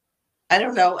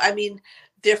don't know. I mean,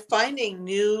 they're finding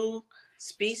new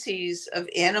species of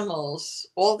animals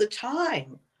all the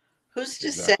time. Who's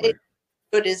to say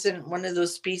Bigfoot isn't one of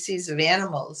those species of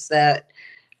animals that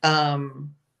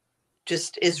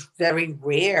just is very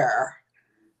rare,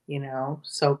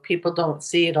 so people don't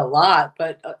see it a lot,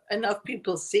 but enough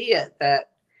people see it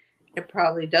that it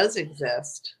probably does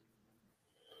exist.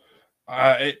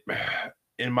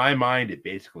 In my mind, it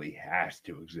basically has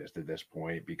to exist at this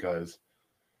point because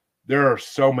there are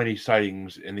so many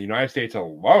sightings in the United States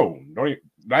alone,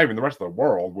 not even the rest of the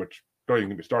world, which don't even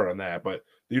get me started on that, but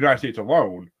the United States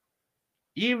alone,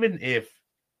 even if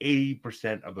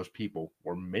 80% of those people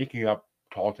were making up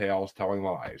tall tales, telling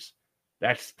lies,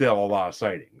 that's still a lot of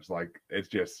sightings. Like,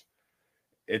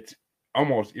 it's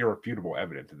almost irrefutable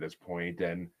evidence at this point.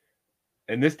 And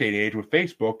in this day and age with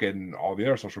Facebook and all the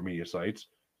other social media sites,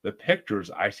 the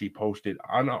pictures I see posted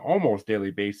on an almost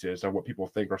daily basis of what people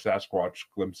think are Sasquatch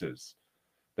glimpses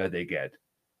that they get.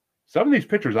 Some of these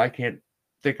pictures, I can't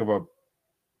think of a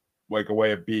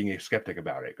way of being a skeptic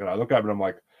about it. Because I look at it and I'm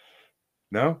like,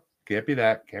 no, can't be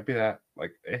that.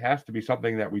 Like, it has to be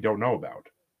something that we don't know about.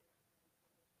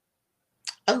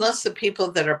 Unless the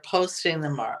people that are posting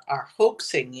them are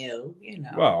hoaxing you,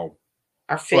 Well,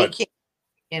 are faking,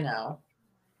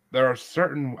 There are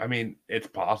certain, I mean, it's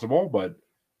possible, but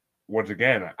once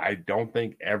again, I don't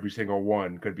think every single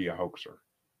one could be a hoaxer.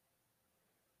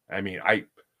 I mean,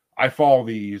 I follow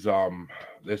these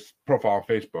this profile on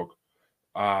Facebook.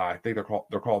 I think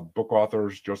they're called book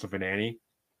authors Joseph and Annie.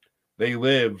 They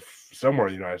live somewhere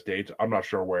in the United States. I'm not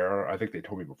sure where. I think they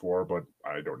told me before, but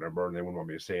I don't remember, and they wouldn't want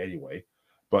me to say anyway.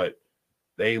 But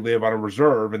they live on a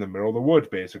reserve in the middle of the woods,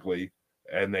 basically,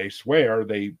 and they swear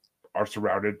they are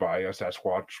surrounded by a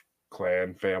Sasquatch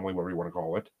clan, family, whatever you want to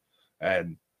call it,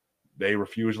 and they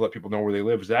refuse to let people know where they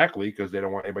live exactly because they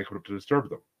don't want anybody coming up to disturb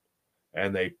them.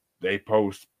 And they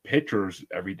post pictures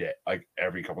every day, like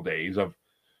every couple of days, of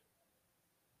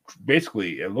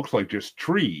basically it looks like just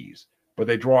trees, but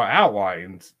they draw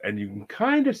outlines and you can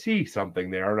kind of see something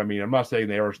there. And I mean, I'm not saying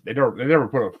they never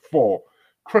put a full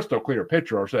crystal clear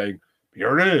picture are saying,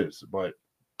 here it is. But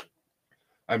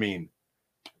I mean,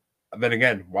 then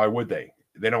again, why would they?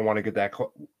 They don't want to get that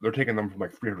close. They're taking them from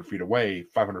like 300 feet away,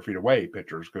 500 feet away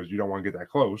pictures because you don't want to get that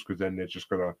close because then it's just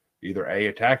going to either A,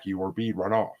 attack you or B,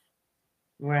 run off.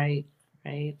 Right,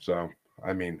 right. So,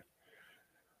 I mean,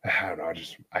 I don't know.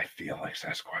 I feel like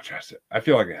Sasquatch has to, I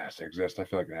feel like it has to exist. I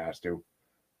feel like it has to.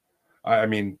 I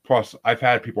mean, plus, I've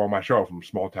had people on my show from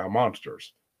Small Town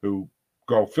Monsters who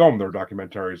go film their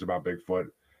documentaries about Bigfoot,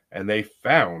 and they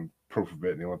found proof of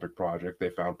it in the Olympic Project. They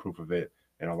found proof of it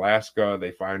in Alaska.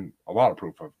 They find a lot of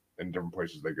proof of in different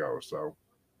places they go. So,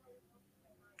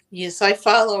 Yes, I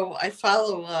follow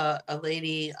a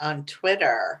lady on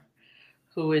Twitter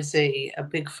who is a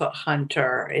Bigfoot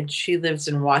hunter, and she lives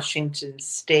in Washington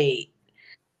State,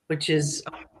 which is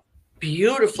a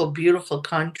beautiful, beautiful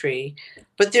country.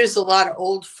 But there's a lot of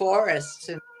old forests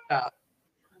and stuff,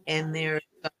 and there's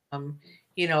a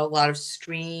lot of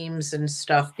streams and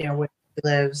stuff near where she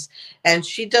lives. And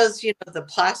she does, the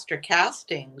plaster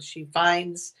castings. She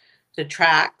finds the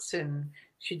tracks and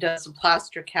she does the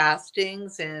plaster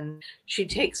castings, and she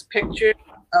takes pictures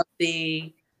of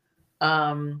the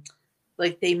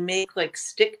like they make like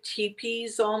stick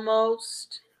teepees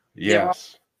almost. They're all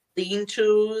yes.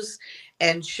 lean-tos,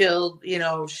 and she'll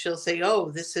say, "Oh,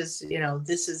 this is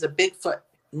a Bigfoot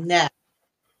net,"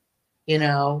 and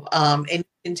you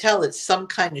can tell it's some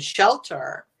kind of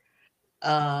shelter.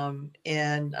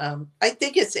 And I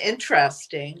think it's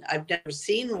interesting. I've never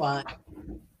seen one,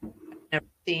 never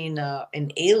seen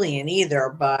an alien either,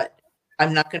 but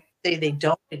I'm not going to say they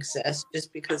don't exist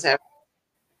just because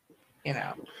you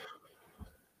know.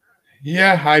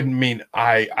 Yeah, I mean,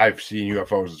 I've seen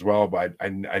UFOs as well, but I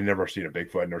never seen a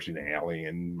Bigfoot. I've never seen an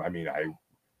alien. I mean, I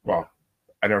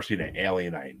never seen an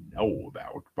alien I know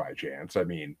about by chance. I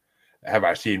mean, have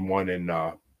I seen one in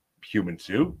human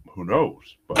suit? Who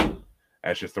knows? But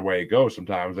that's just the way it goes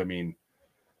sometimes. I mean,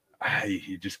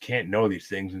 you just can't know these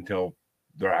things until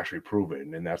they're actually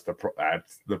proven, and that's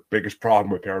the biggest problem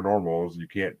with paranormal is you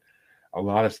can't. A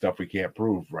lot of stuff we can't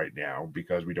prove right now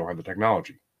because we don't have the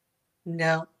technology.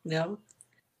 No, no.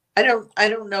 I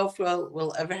don't know if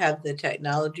we'll ever have the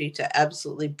technology to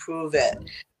absolutely prove it.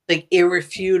 Like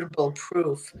irrefutable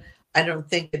proof. I don't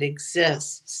think it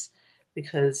exists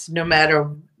because no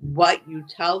matter what you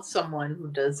tell someone who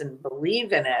doesn't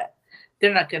believe in it,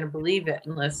 they're not going to believe it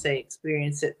unless they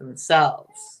experience it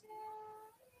themselves.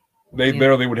 They You know?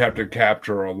 literally would have to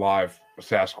capture a live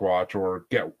Sasquatch or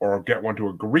get one to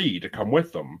agree to come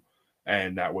with them,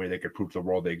 and that way they could prove to the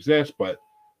world they exist. But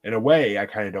in a way, I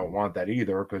kind of don't want that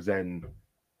either because then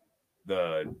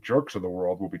the jerks of the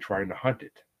world will be trying to hunt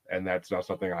it, and that's not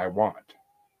something I want.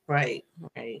 Right,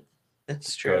 right.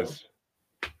 That's true. Because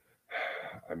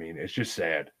I mean, it's just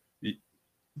sad.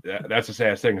 That's the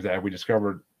saddest thing is that if we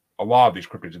discovered a lot of these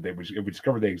cryptids, if we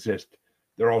discovered they exist,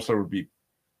 there also would be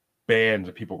bands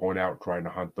of people going out trying to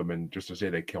hunt them and just to say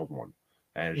they killed one,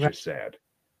 and it's Right. just sad.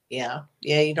 Yeah.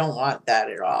 Yeah, you don't want that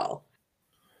at all.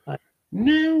 But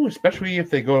No, especially if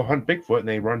they go hunt Bigfoot and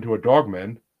they run to a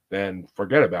dogman, then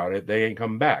forget about it. They ain't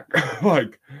coming back.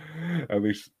 Like, at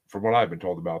least from what I've been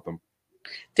told about them.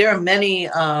 there are many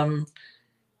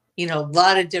a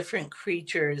lot of different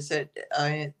creatures that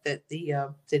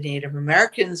the Native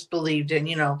Americans believed in.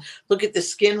 Look at the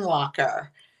Skinwalker.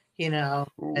 You know,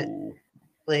 that Ooh,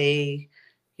 they,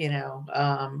 you know,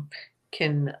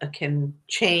 can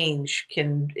change.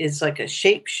 Is like a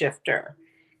shapeshifter.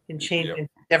 Can change yep,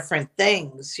 into different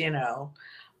things.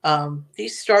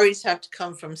 These stories have to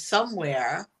come from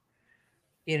somewhere.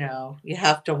 You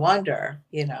have to wonder.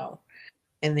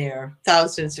 And they're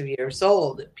thousands of years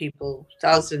old.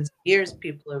 Thousands of years,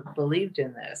 people have believed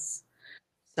in this.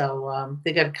 So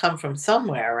they got to come from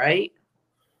somewhere, right?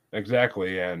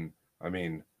 exactly. And I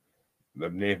mean, the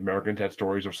Native Americans had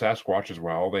stories of Sasquatch as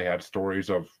well. They had stories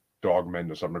of dogmen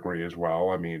to some degree as well.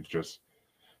 I mean, it's just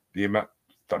the amount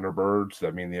Thunderbirds.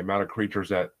 I mean, the amount of creatures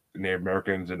that Native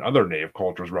Americans and other Native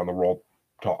cultures around the world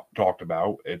talked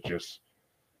about. It just,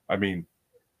 I mean,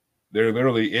 there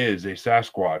literally is a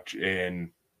Sasquatch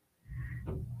in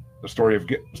the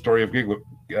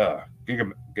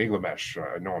Gilgamesh.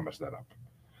 I know I'm messing that up.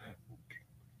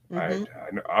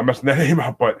 Mm-hmm. I'm messing that name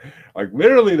up, but like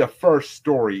literally the first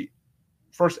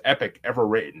epic ever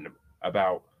written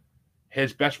about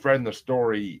his best friend, the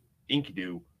story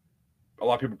Enkidu. A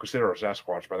lot of people consider a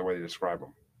Sasquatch by the way they describe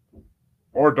him,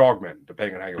 or Dogman,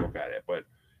 depending on how you look at it. But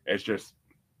it's just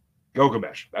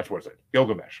Gilgamesh. That's what it is.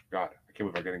 Gilgamesh. God, I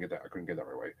can't believe I couldn't get that. I couldn't get that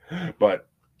right way. But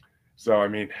so I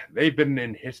mean, they've been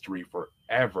in history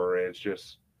forever. And it's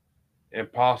just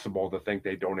impossible to think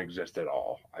they don't exist at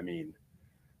all. I mean,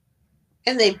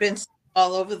 And they've been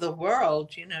all over the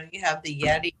world. You know, you have the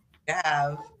Yeti, you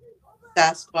have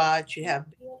Sasquatch, you have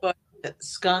Bigfoot, the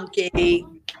skunk ape,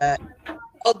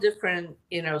 all different,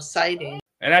 sightings.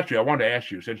 And actually, I wanted to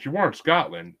ask you, since you were in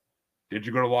Scotland, did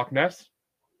you go to Loch Ness?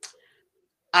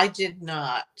 I did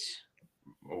not.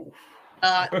 Oh.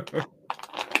 Not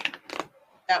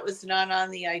that was not on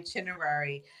the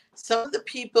itinerary. Some of the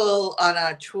people on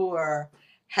our tour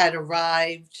had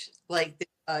arrived like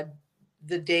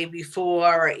the day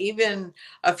before, or even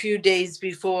a few days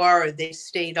before, or they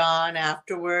stayed on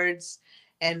afterwards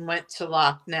and went to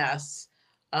Loch Ness.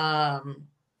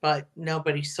 But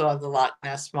nobody saw the Loch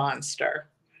Ness monster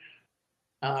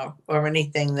or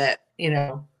anything that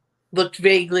looked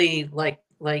vaguely like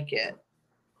it.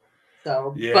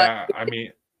 So, but Yeah, I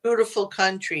mean, beautiful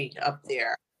country up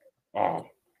there. oh,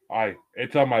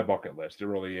 it's on my bucket list. It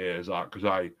really is, because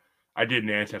I did an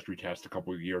ancestry test a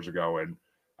couple of years ago, and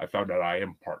I found out I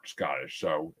am part Scottish,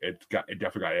 so it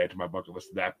definitely got added to my bucket list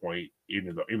at that point.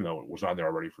 Even though it was on there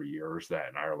already for years, that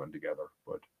in Ireland together,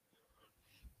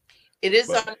 It is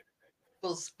but on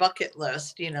people's bucket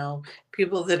list.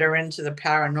 People that are into the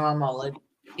paranormal.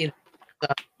 I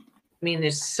mean,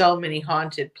 there's so many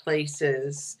haunted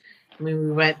places. I mean,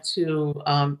 we went to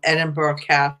Edinburgh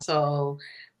Castle.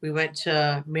 We went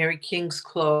to Mary King's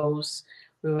Close.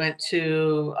 We went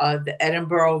to the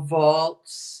Edinburgh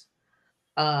Vaults.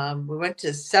 We went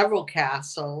to several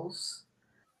castles.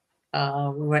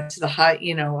 We went to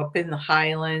up in the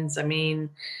Highlands. I mean,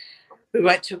 we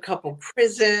went to a couple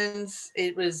prisons.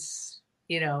 It was,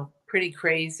 pretty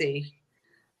crazy.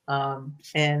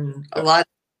 And a lot of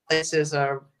places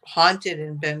are haunted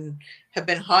and have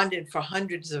been haunted for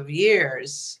hundreds of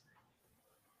years.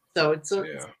 So it's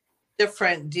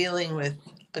different dealing with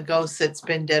a ghost that's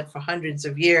been dead for hundreds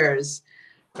of years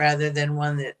rather than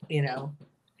one that,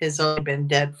 has only been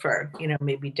dead for,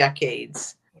 maybe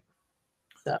decades.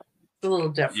 So it's a little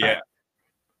different.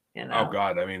 Oh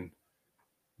God, I mean,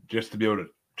 just to be able to,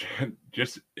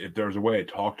 just if there's a way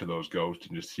to talk to those ghosts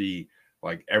and just see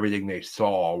like everything they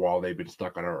saw while they've been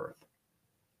stuck on Earth.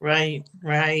 Right.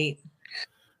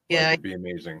 Yeah, it'd be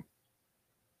amazing.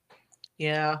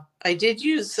 Yeah, I did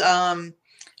use a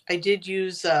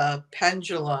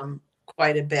pendulum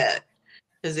quite a bit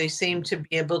because they seem to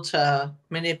be able to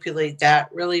manipulate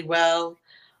that really well.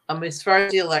 As far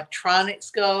as the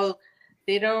electronics go,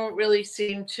 they don't really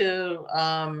seem to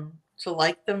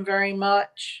like them very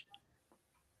much.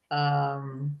 But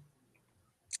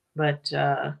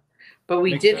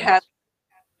we Makes did sense.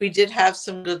 have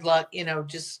some good luck,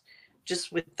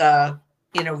 just with the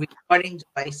recording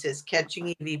devices.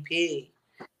 Catching EVP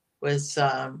was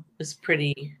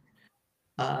pretty.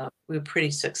 We were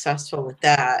pretty successful with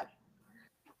that.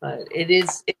 But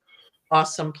it's an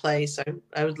awesome place.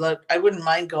 I wouldn't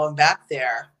mind going back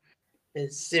there.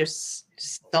 There's just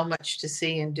so much to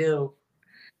see and do.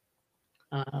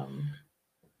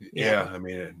 Yeah, I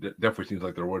mean, it definitely seems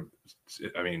like there would.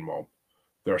 I mean, well,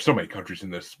 there are so many countries in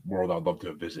this world I'd love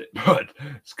to visit, but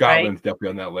Scotland's definitely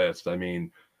on that list. I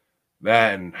mean,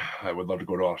 then I would love to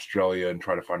go to Australia and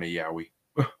try to find a Yowie.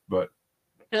 But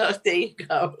there you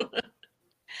go.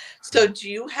 So, do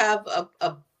you have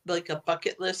a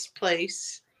bucket list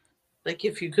place? Like,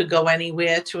 if you could go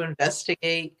anywhere to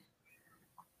investigate?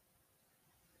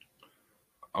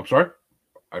 I'm sorry,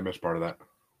 I missed part of that.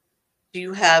 Do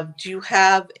you have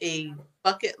a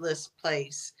bucket list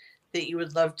place that you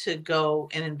would love to go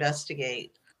and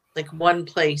investigate? Like one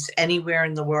place anywhere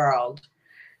in the world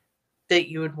that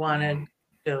you would want to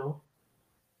go?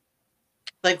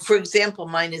 Like, for example,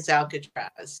 mine is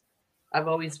Alcatraz. I've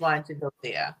always wanted to go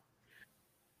there.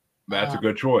 That's a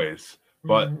good choice.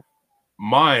 But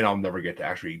mine I'll never get to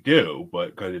actually do, but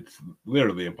because it's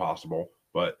literally impossible.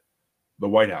 But the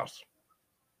White House.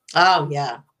 Oh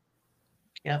yeah.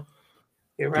 Yep.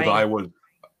 You're right. Because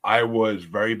I was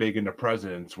very big into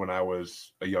presidents when I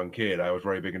was a young kid. I was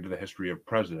very big into the history of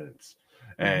presidents.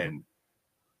 And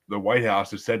the White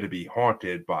House is said to be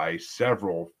haunted by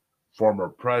several former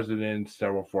presidents,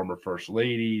 several former first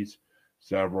ladies,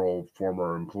 several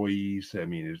former employees. I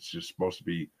mean, it's just supposed to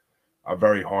be a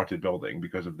very haunted building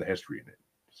because of the history in it.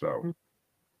 So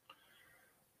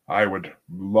I would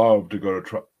love to go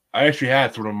to. I actually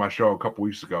had someone on my show a couple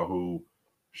weeks ago who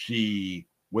she,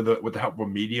 with the help of a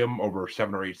medium over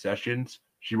 7 or 8 sessions,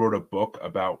 she wrote a book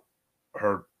about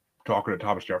her talking to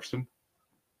Thomas Jefferson.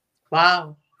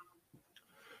 Wow.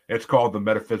 It's called The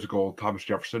Metaphysical Thomas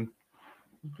Jefferson.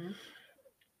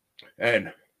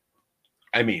 And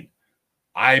I mean,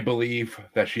 I believe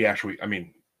that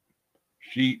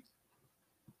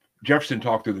Jefferson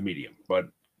talked through the medium, but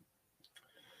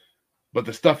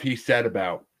the stuff he said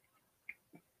about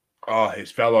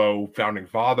his fellow founding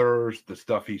fathers, the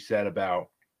stuff he said about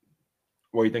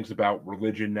what he thinks about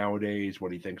religion nowadays,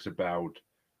 what he thinks about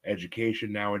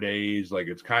education nowadays. Like,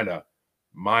 it's kind of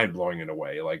mind blowing in a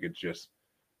way. Like,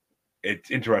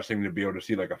 it's interesting to be able to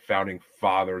see like a founding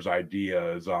father's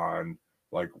ideas on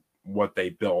like what they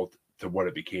built to what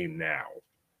it became now.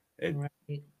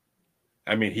 Right.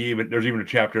 I mean, there's even a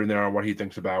chapter in there on what he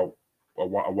thinks about, or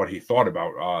what he thought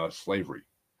about slavery,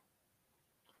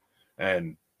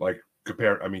 and like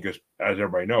compare. I mean, because as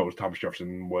everybody knows, Thomas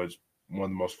Jefferson was one of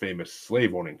the most famous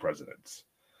slave owning presidents,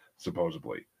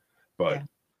 supposedly, but Yeah.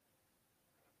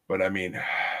 but I mean,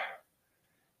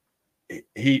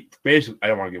 he basically, I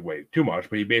don't want to give away too much,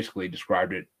 but he basically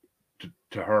described it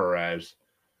to her as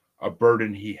a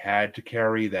burden he had to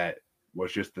carry that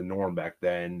was just the norm back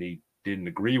then. He didn't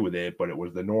agree with it, but it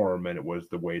was the norm and it was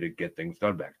the way to get things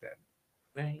done back then.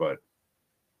 Right.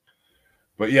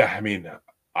 But yeah, I mean,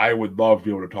 I would love to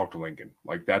be able to talk to Lincoln.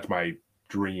 Like, that's my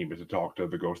dream, is to talk to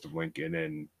the ghost of Lincoln,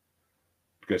 and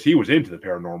because he was into the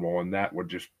paranormal, and that would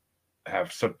just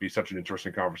be such an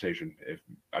interesting conversation if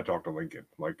I talked to Lincoln.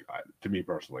 Like, to me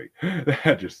personally,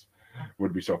 that just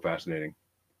would be so fascinating.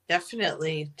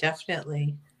 Definitely.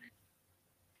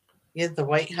 Yeah, the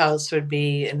White House would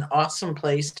be an awesome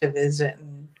place to visit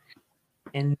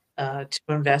and to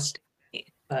investigate.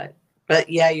 But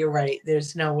yeah, you're right.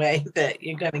 There's no way that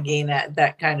you're going to gain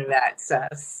that kind of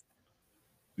access.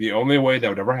 The only way that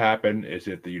would ever happen is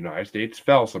if the United States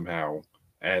fell somehow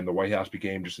and the White House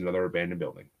became just another abandoned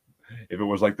building. If it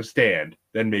was like the Stand,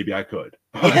 then maybe I could.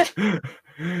 But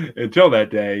until that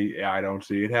day, I don't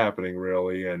see it happening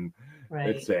really, and Right.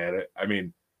 It's sad. I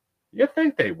mean, you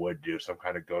think they would do some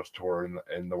kind of ghost tour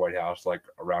in the White House, like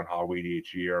around Halloween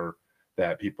each year,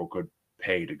 that people could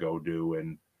pay to go do,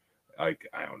 and like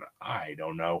I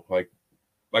don't know, like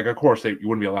of course you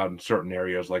wouldn't be allowed in certain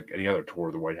areas like any other tour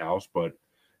of the White House, but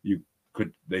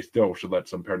they still should let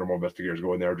some paranormal investigators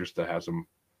go in there just to have some,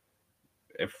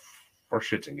 if for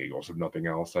shits and giggles, if nothing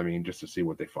else. I mean, just to see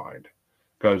what they find,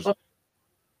 because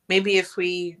maybe if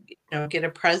we get a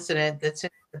president that's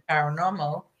into the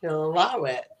paranormal, he'll allow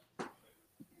it.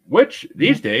 Which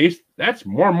these days, that's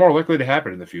more and more likely to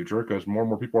happen in the future because more and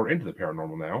more people are into the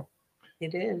paranormal now.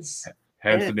 It is.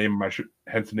 Hence the name of my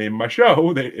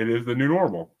show. It is the new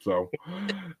normal. So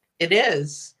it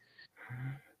is.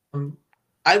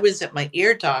 I was at my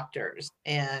ear doctor's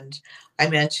and I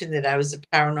mentioned that I was a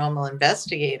paranormal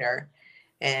investigator,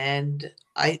 and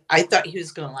I thought he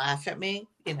was going to laugh at me,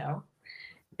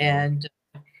 and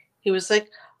he was like,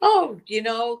 "Oh,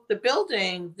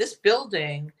 this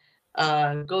building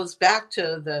goes back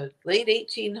to the late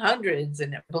 1800s,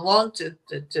 and it belonged to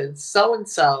so and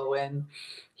so." And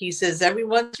he says every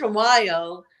once in a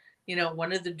while,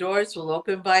 one of the doors will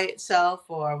open by itself,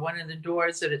 or one of the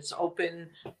doors that it's open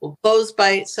will close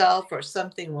by itself, or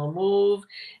something will move,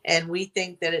 and we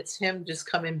think that it's him just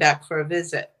coming back for a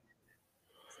visit.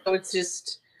 So it's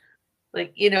just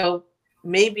like,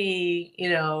 maybe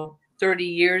 30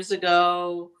 years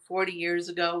ago, 40 years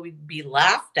ago, we'd be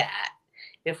laughed at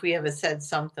if we ever said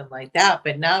something like that.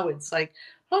 But now it's like,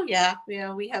 oh yeah,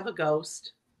 we have a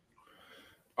ghost.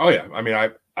 Oh yeah, I mean,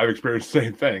 I've experienced the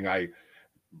same thing.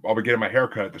 I'll be getting my hair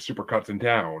cut at the Supercuts in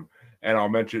town, and I'll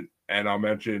mention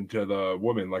to the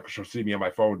woman, like, she'll see me on my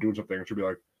phone doing something, and she'll be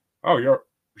like, "Oh,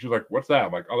 she's like, what's that?"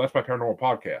 I'm like, "Oh, that's my paranormal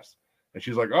podcast." And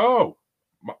she's like, "Oh,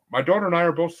 my daughter and I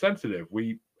are both sensitive.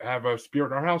 We have a spirit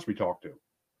in our house we talk to."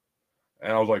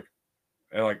 And I was like,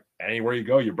 anywhere you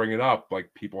go, you bring it up,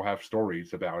 like, people have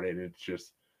stories about it. It's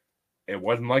just, it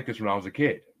wasn't like this when I was a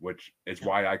kid, which is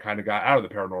why I kind of got out of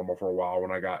the paranormal for a while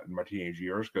when I got in my teenage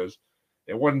years, because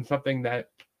it wasn't something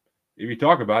that, if you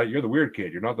talk about it, you're the weird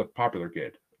kid. You're not the popular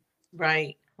kid.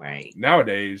 Right.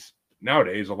 Nowadays,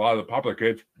 a lot of the popular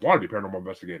kids want to be paranormal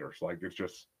investigators. Like, it's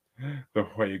just the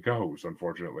way it goes,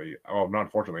 unfortunately. Well, not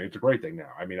unfortunately, it's a great thing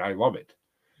now. I mean, I love it.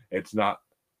 It's not,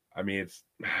 I mean,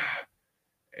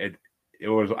 it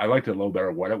was, I liked it a little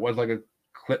better when it was like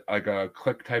a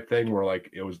click type thing where, like,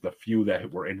 it was the few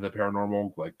that were into the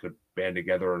paranormal, like, could band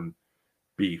together and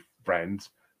be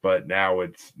friends. But now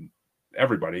it's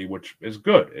everybody, which is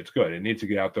good. It's good. It needs to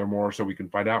get out there more so we can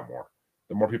find out more.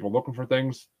 The more people looking for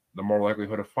things, the more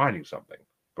likelihood of finding something.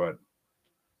 But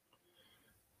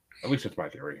at least it's my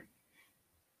theory.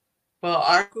 Well,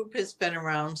 our group has been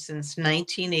around since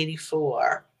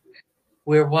 1984.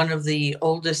 We're one of the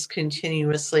oldest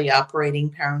continuously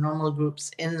operating paranormal groups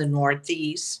in the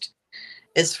Northeast.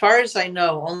 As far as I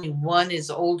know, only one is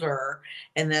older,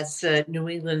 and that's the New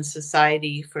England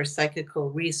Society for Psychical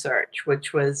Research,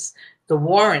 which was the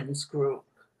Warrens group,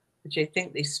 which I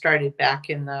think they started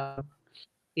back in the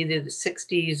either the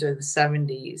 60s or the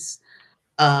 70s.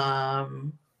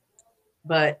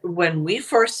 But when we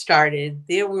first started,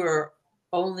 there was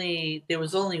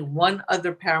only one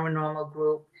other paranormal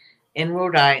group in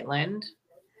Rhode Island,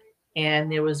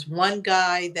 and there was one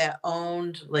guy that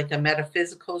owned like a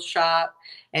metaphysical shop,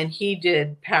 and he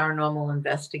did paranormal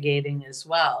investigating as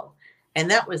well. And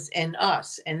that was in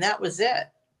us, and that was it.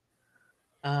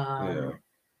 Yeah.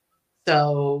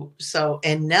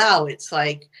 And now it's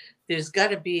like there's got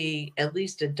to be at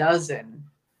least a dozen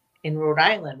in Rhode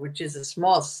Island, which is a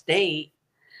small state.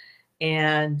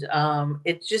 And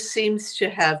it just seems to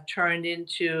have turned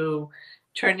into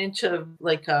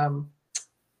like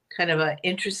kind of an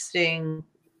interesting,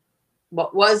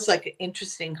 what was like an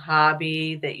interesting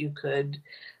hobby that you could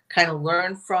kind of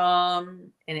learn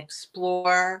from and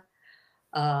explore.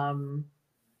 Um,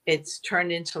 it's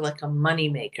turned into like a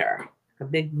moneymaker, a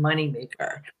big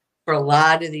moneymaker for a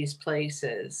lot of these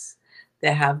places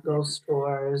that have ghost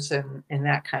stores and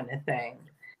that kind of thing.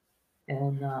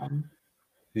 And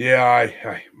Yeah,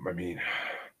 I mean,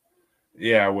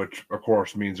 yeah, which of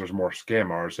course means there's more scam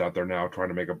artists out there now trying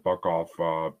to make a buck off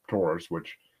tourists,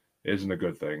 which isn't a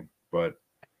good thing. But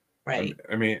right.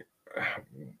 I mean,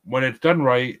 when it's done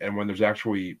right and when there's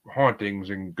actually hauntings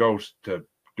and ghosts to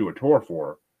do a tour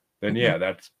for, then Mhm. yeah,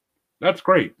 that's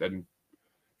great. And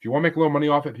if you want to make a little money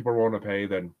off it, people are willing to pay,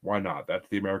 then why not? That's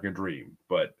the American dream.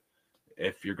 But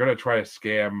if you're gonna try to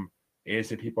scam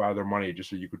innocent people out of their money just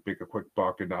so you could make a quick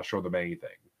buck and not show them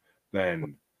anything,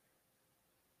 then,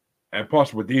 and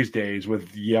plus with these days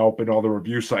with Yelp and all the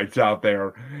review sites out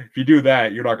there, if you do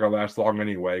that, you're not gonna last long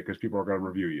anyway because people are gonna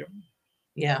review you.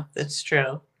 Yeah, that's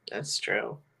true. That's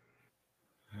true.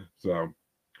 So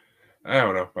I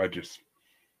don't know. I just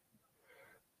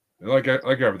like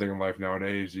everything in life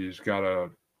nowadays, you just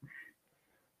gotta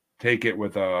take it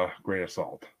with a grain of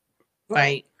salt.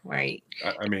 Right, right.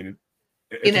 I mean,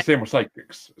 You it's the know, same with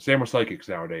psychics. Same with psychics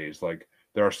nowadays. Like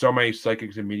there are so many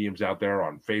psychics and mediums out there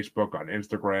on Facebook, on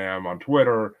Instagram, on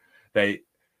Twitter.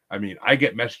 I mean, I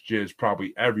get messages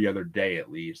probably every other day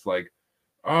at least. Like,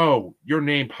 oh, your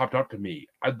name popped up to me.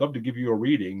 I'd love to give you a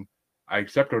reading. I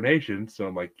accept donations. So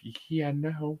I'm like, yeah,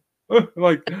 no.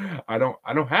 Like, I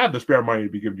don't have the spare money to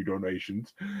be giving you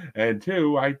donations. And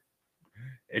two,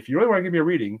 if you really want to give me a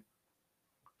reading,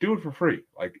 do it for free.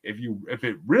 Like if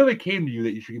it really came to you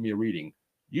that you should give me a reading,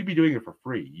 you'd be doing it for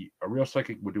free. A real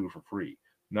psychic would do it for free.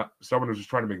 Not someone who's just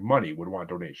trying to make money would want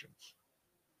donations.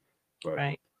 But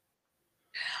right.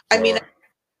 I so mean, I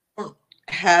don't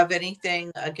have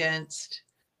anything against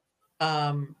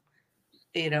um,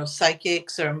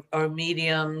 psychics or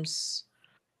mediums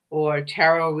or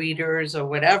tarot readers or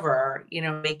whatever,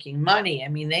 making money. I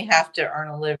mean, they have to earn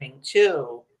a living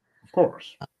too. of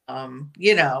course,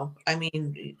 I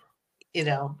mean,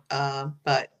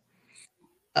 but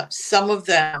some of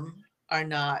them are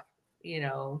not, you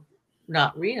know,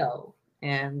 not real,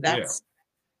 and yeah.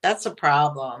 that's a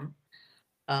problem.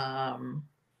 Um,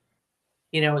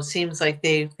 it seems like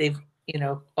they've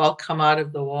all come out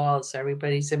of the walls.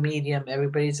 Everybody's a medium.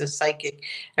 Everybody's a psychic.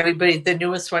 The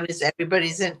newest one is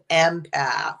everybody's an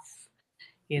empath.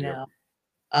 You Yep. know,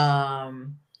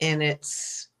 and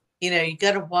it's you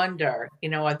got to wonder.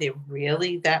 Are there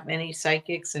really that many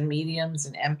psychics and mediums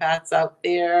and empaths out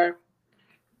there?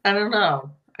 I don't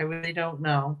know. I really don't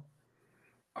know.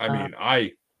 I Uh, mean,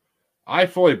 I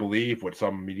fully believe what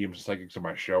some mediums and psychics on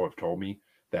my show have told me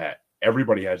that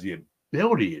everybody has the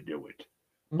ability to do it,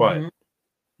 but mhm,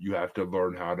 you have to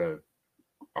learn how to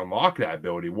unlock that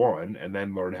ability one, and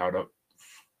then learn how to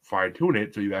fine tune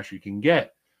it so you actually can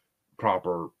get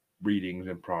proper readings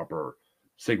and proper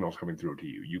signals coming through to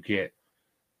you. You can't,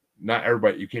 not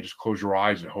everybody, you can't just close your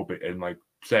eyes and hope it and like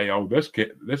say, oh, this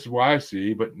is what I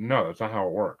see. But no, that's not how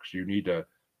it works. You need to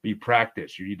be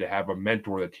practiced. You need to have a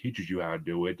mentor that teaches you how to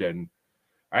do it. And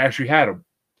I actually had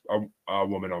a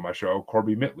woman on my show,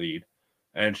 Corby Mitlead,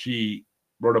 and she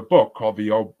wrote a book called The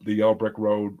Yellow Brick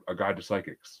Road: A Guide to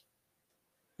Psychics,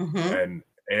 mhm, and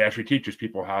it actually teaches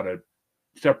people how to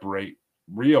separate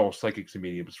real psychics and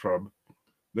mediums from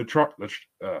the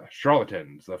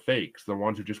charlatans, the fakes, the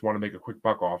ones who just want to make a quick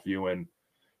buck off you. And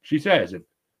she says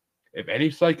if any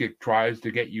psychic tries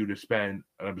to get you to spend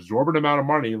an absorbent amount of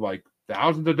money, like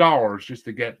thousands of dollars, just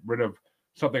to get rid of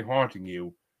something haunting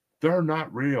you, they're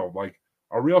not real. Like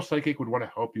a real psychic would want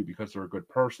to help you because they're a good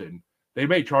person. They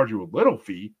may charge you a little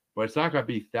fee, but it's not going to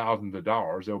be thousands of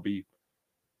dollars. It'll be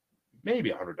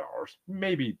maybe $100,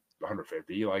 maybe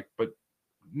 150, like, but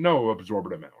no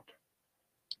absorbent amount.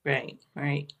 right,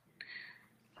 right.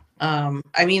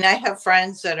 I mean, I have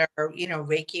friends that are,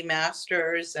 Reiki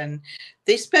masters, and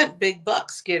they spent big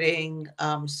bucks getting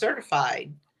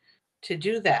certified to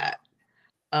do that.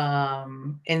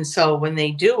 And so when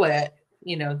they do it,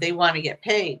 they want to get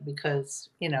paid because,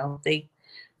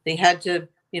 they had to,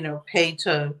 pay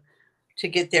to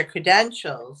get their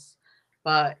credentials.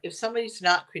 But if somebody's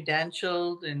not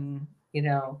credentialed and,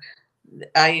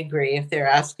 I agree, if they're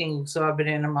asking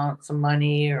exorbitant amounts of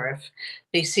money or if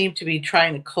they seem to be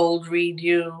trying to cold read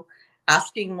you,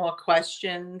 asking more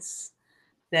questions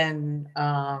than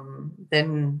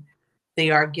they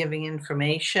are giving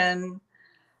information,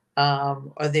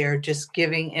 or they're just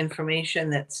giving information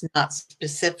that's not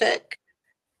specific,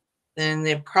 then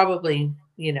they're probably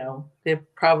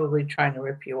trying to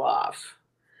rip you off,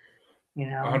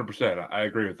 100%. I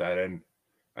agree with that. And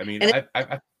I mean, and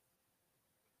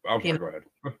I'm you sorry, know, go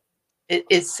ahead.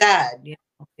 it's sad,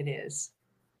 it is.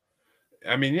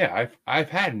 I mean, yeah, I've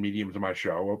had mediums on my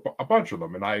show, a bunch of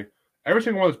them, and every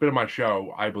single one that's been on my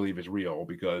show, I believe is real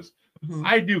because Mhm.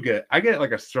 I get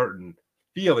like a certain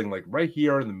feeling like right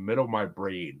here in the middle of my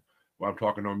brain when I'm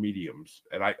talking to mediums,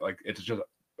 and it's just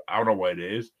I don't know what it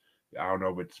is. I don't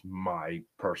know if it's my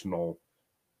personal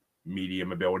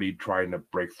medium ability trying to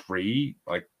break free.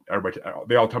 Like everybody,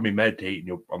 they all tell me meditate and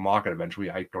you'll unlock it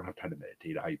eventually. I don't have time to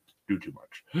meditate. I do too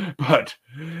much,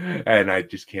 and I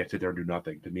just can't sit there and do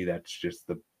nothing. To me, that's just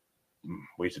the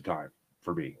waste of time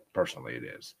for me personally. It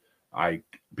is.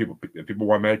 If people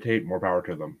want to meditate, more power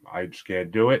to them. I just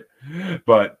can't do it.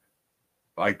 But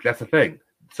like that's the thing.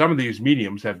 Some of these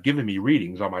mediums have given me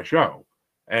readings on my show,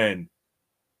 and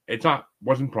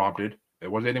wasn't prompted.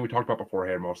 It wasn't anything we talked about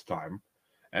beforehand most of the time.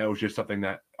 And it was just something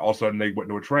that all of a sudden they went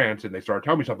into a trance and they started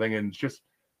telling me something, and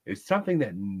it's something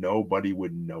that nobody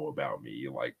would know about me,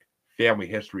 like family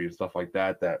history and stuff like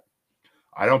that. That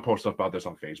I don't post stuff about this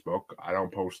on Facebook. I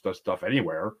don't post this stuff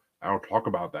anywhere. I don't talk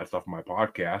about that stuff on my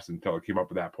podcast until it came up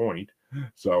to that point.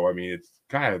 So I mean, it's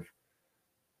kind of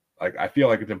like I feel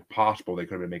like it's impossible they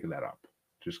could have been making that up,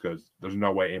 just because there's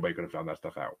no way anybody could have found that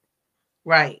stuff out.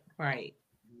 Right.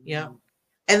 Yeah.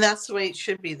 And that's the way it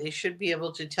should be. They should be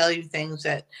able to tell you things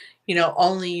that,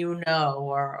 only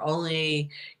or only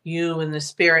you and the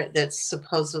spirit that's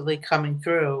supposedly coming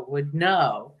through would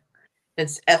know.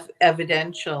 It's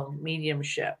evidential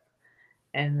mediumship.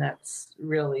 And that's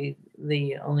really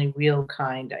the only real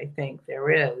kind I think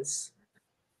there is.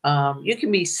 You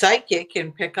can be psychic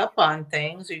and pick up on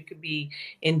things, or you could be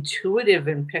intuitive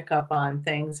and pick up on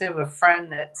things. I have a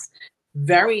friend that's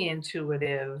very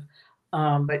intuitive,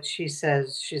 but she's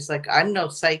like, I'm no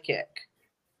psychic.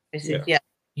 I said, Yeah. yeah,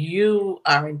 you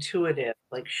are intuitive.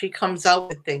 Like she comes out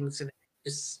with things and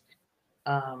just,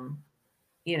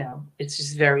 it's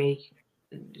just very,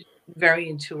 very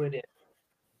intuitive.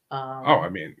 I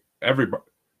mean, everybody.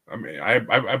 I mean,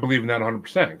 I believe in that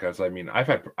 100% because I mean, I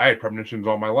had premonitions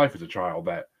all my life as a child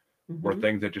that were Mhm.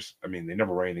 things that just, I mean, they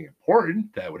never were anything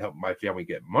important that would help my family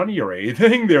get money or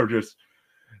anything. They were just,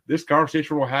 this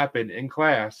conversation will happen in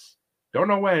class. Don't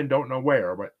know when, don't know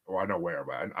where, but well, I know where,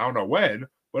 but I don't know when,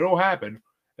 but it'll happen.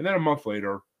 And then a month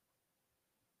later,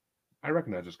 I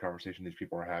recognize this conversation these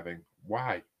people are having.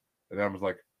 Why? And then I was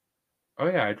like, oh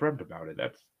yeah, I dreamt about it.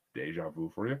 That's deja vu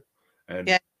for you. And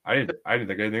Yeah. I didn't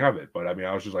think anything of it, but I mean,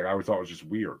 I was just like, I always thought it was just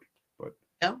weird. But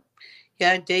Yeah.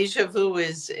 Yeah, deja vu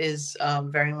is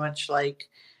very much like,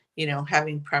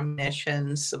 having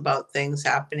premonitions about things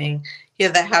happening. Yeah,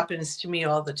 that happens to me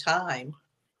all the time.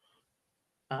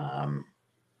 Um,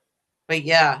 but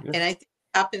yeah, yeah, and I think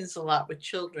it happens a lot with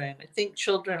children. I think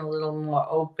children are a little more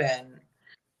open,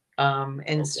 and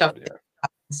oh stuff god, that yeah,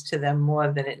 happens to them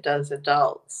more than it does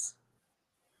adults.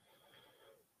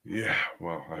 yeah.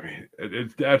 Well, I mean,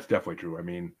 that's definitely true. I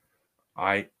mean,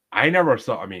 I never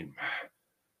saw. I mean,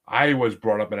 I was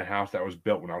brought up in a house that was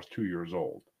built when I was 2 years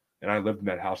old, and I lived in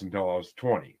that house until I was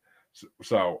 20.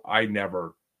 So I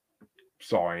never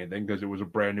saw anything because it was a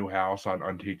brand new house on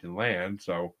untainted land.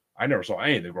 So I never saw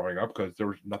anything growing up because there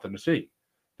was nothing to see.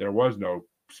 There was no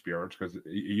spirits because it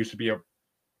used to be a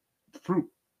fruit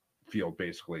field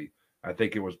basically. I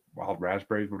think it was wild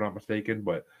raspberries, if I'm not mistaken,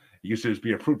 but it used to just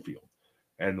be a fruit field.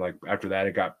 And like after that,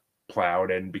 it got plowed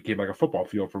and became like a football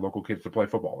field for local kids to play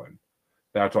football in.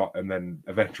 That's all. And then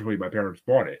eventually my parents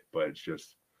bought it, but it's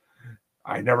just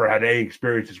I never had any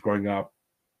experiences growing up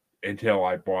until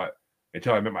I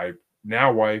met my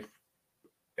now wife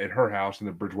at her house in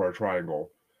the Bridgewater Triangle,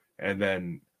 and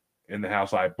then in the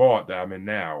house I bought that I'm in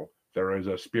now, there is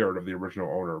a spirit of the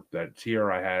original owner that's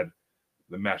here. I had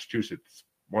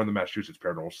one of the Massachusetts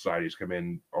Paranormal Societies come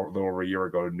in a little over a year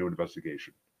ago to do an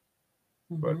investigation.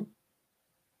 But Mm-hmm.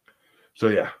 so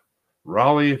yeah,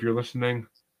 Raleigh, if you're listening,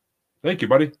 thank you,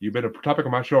 buddy. You've been a topic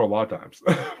of my show a lot of times,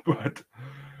 but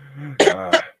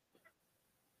uh,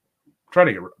 trying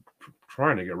to get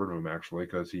rid of him actually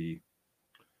because he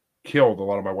killed a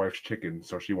lot of my wife's chickens,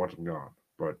 so she wants them gone.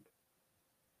 But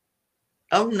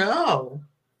Oh no.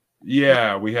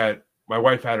 yeah, my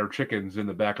wife had her chickens in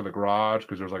the back of the garage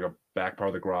because there's like a back part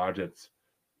of the garage it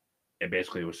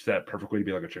basically was set perfectly to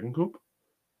be like a chicken coop.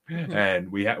 Mhm.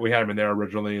 And we had them in there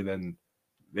originally, and then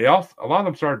a lot of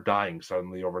them started dying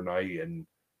suddenly overnight, and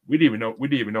we didn't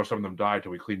even know some of them died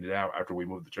till we cleaned it out after we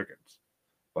moved the chickens.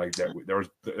 Like that,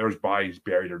 there was bodies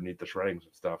buried underneath the shreddings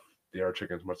and stuff. The other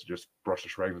chickens must have just brushed the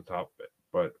shreddings on top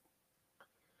of it.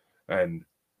 And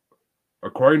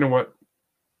according to what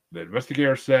the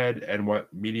investigator said and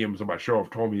what mediums on my show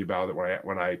have told me about it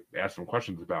when I asked them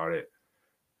questions about it,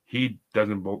 he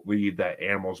doesn't believe that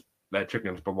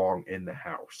chickens belong in the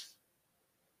house.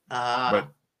 But Ah.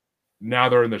 now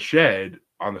they're in the shed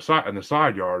on the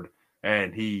side yard,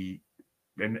 and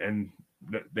none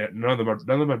of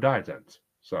them have died since.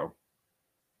 So,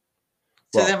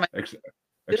 So they well, might do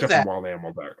except from that. wild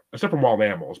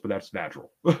animals, but that's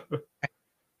natural.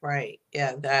 Right.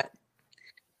 Yeah, that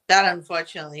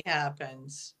unfortunately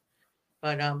happens.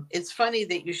 But it's funny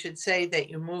that you should say that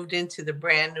you moved into the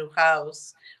brand new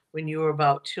house when you were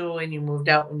about 2 and you moved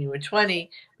out when you were 20,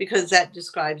 because that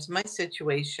describes my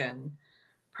situation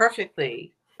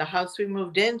perfectly. The house we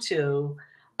moved into,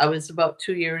 I was about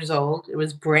 2 years old. It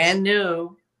was brand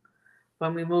new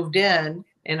when we moved in,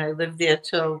 and I lived there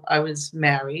till I was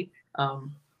married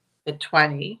at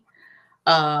 20.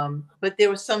 But there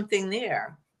was something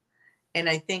there. And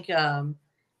I think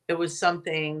it was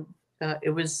something,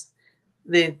 it was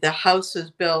the house was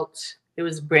built, it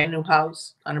was a brand new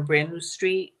house on a brand new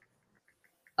street.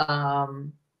 A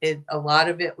lot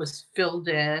of it was filled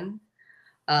in.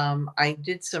 I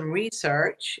did some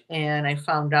research and I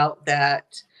found out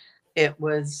that it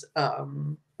was a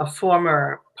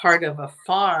former part of a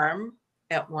farm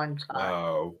at one time.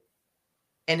 Oh,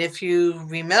 And if you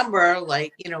remember,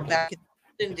 like, back in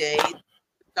the olden days,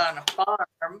 on a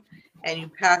farm and you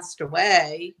passed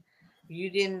away, you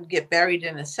didn't get buried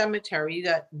in a cemetery. You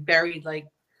got buried like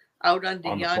out under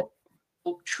on the yon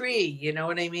oak tree. You know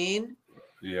what I mean?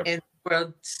 yep. And there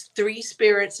were 3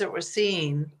 spirits that were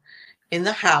seen in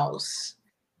the house.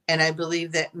 And I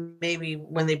believe that maybe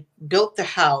when they built the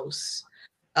house,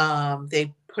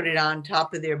 they put it on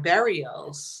top of their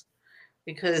burials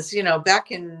because,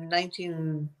 back in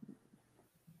the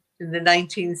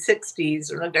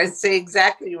 1960s, or like I say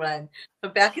exactly when,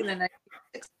 but back in the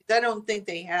 1960s, I don't think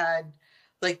they had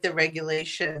like the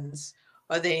regulations,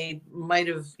 or they might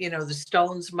have, the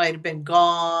stones might have been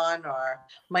gone or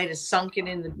might have sunken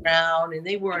in the ground, and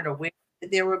they weren't aware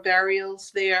that there were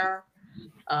burials there.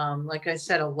 Like I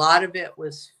said, a lot of it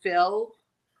was fill.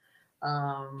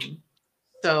 Um,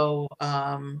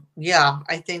 yeah,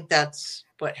 I think that's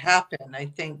what happened. I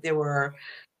think there were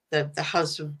the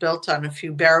house was built on a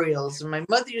few burials. And my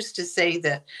mother used to say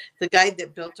that the guy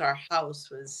that built our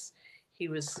house he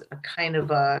was a kind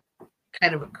of a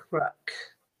crook.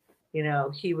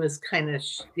 He was kind of,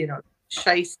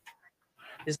 shyster,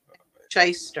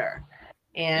 shyster.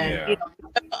 And, Yeah.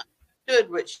 I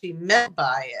understood what she meant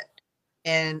by it.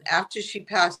 And after she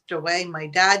passed away, my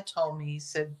dad told me, he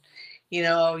said,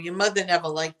 your mother never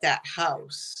liked that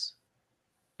house.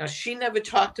 Now, she never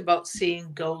talked about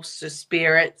seeing ghosts or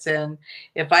spirits. And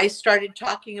if I started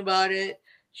talking about it,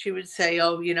 she would say,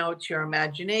 oh, it's your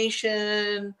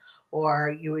imagination,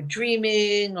 or you were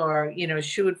dreaming, or,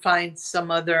 she would find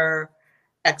some other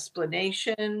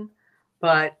explanation.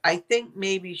 But I think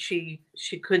maybe she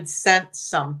could sense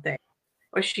something,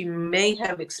 or she may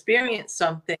have experienced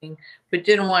something, but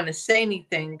didn't want to say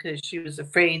anything because she was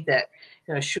afraid that,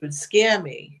 she would scare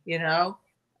me.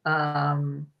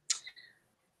 Um,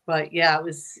 but yeah,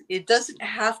 it doesn't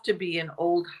have to be an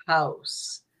old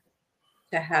house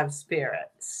to have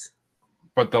spirits.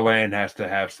 But the land has to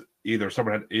have either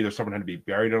someone had to be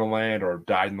buried in the land or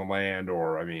died in the land,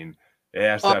 or I mean, it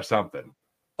has to Or, have something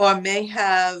or may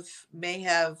have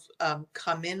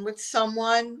come in with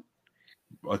someone.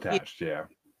 You attached. Yeah.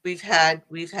 we've had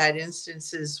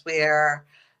instances where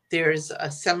there's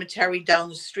a cemetery down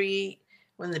the street.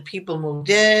 When the people moved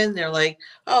in, they're like,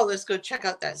 oh, let's go check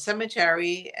out that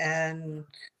cemetery. And,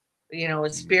 a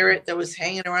spirit that was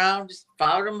hanging around just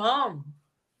followed them home.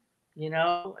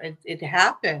 It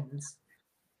happens.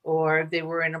 Or they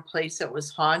were in a place that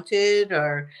was haunted,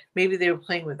 or maybe they were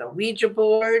playing with a Ouija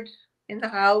board in the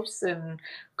house and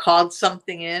called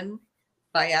something in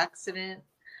by accident.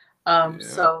 Yeah.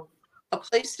 So a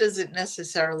place doesn't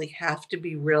necessarily have to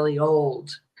be really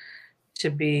old to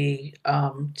be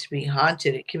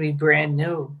haunted. It can be brand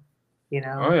new, you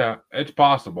Oh know. yeah, it's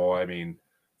possible. I mean,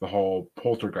 the whole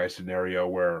poltergeist scenario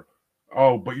where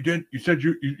oh, but you didn't. You said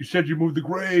you moved the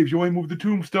graves. You only moved the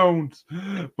tombstones.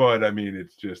 But I mean,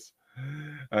 it's just,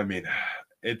 I mean,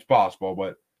 it's possible.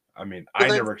 But I mean, I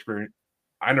never experienced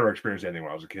anything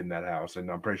when I was a kid in that house,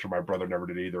 and I'm pretty sure my brother never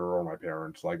did either, or my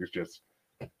parents. Like it's just,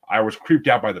 I was creeped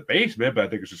out by the basement, but I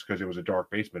think it's just because it was a dark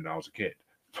basement and I was a kid.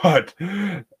 But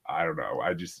I don't know.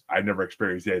 I never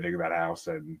experienced anything in that house,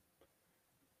 and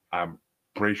I'm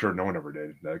pretty sure no one ever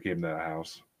did that came to that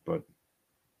house. But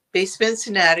Basements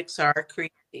and attics are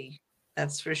creepy.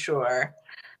 That's for sure.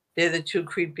 They're the two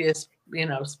creepiest,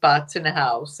 spots in a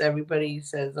house. Everybody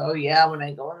says, "Oh yeah, when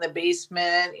I go in the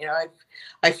basement,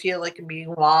 I feel like I'm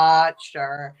being watched,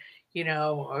 or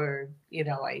I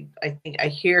think I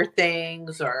hear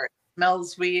things, or it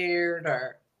smells weird,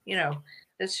 or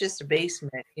it's just a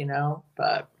basement,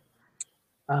 But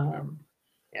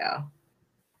yeah.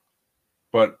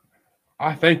 but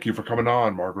I thank you for coming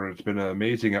on, Margaret. It's been an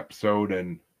amazing episode,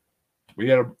 and we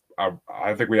had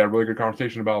I think we had a really good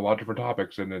conversation about a lot of different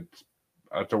topics, and it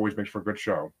always makes for a good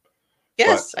show.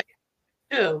 Yes, I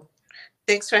do.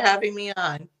 Thanks for having me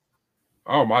on.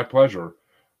 Oh, my pleasure.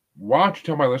 Why don't you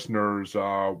tell my listeners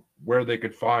where they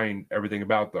could find everything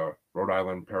about the Rhode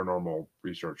Island Paranormal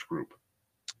Research Group?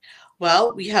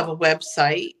 Well, we have a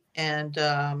website, and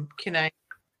can I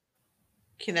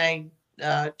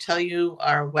tell you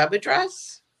our web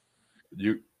address?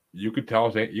 You could tell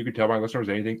us. You could tell my listeners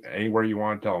anything, anywhere you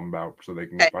want to tell them about, so they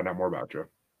can find out more about you.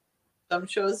 Some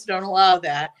shows don't allow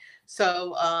that,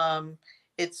 so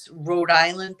it's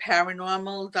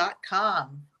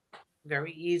RhodeIslandParanormal.com.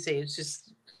 Very easy. It's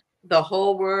just the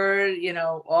whole word,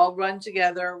 all run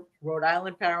together.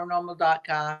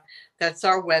 RhodeIslandParanormal.com. That's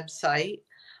our website.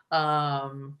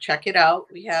 Check it out.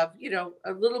 We have,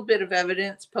 a little bit of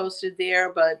evidence posted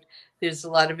there, but there's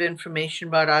a lot of information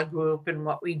about our group and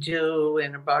what we do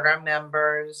and about our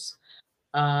members.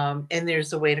 And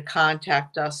there's a way to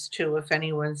contact us too if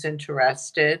anyone's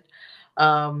interested.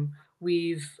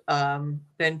 We've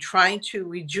been trying to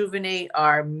rejuvenate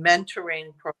our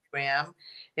mentoring program.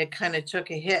 It kind of took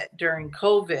a hit during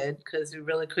COVID because we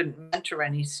really couldn't mentor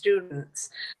any students.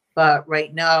 But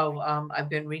right now, I've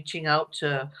been reaching out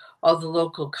to all the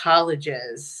local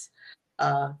colleges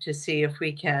to see if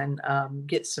we can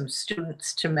get some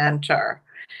students to mentor.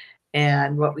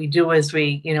 And what we do is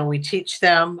we teach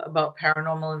them about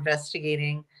paranormal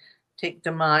investigating, take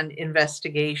them on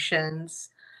investigations.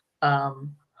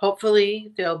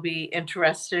 Hopefully, they'll be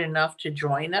interested enough to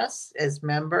join us as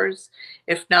members.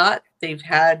 If not, they've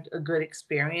had a good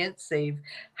experience. They've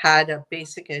had a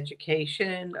basic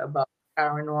education about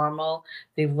paranormal.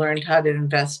 They've learned how to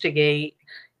investigate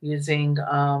using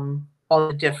all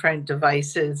the different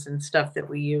devices and stuff that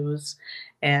we use.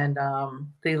 And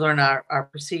they learn our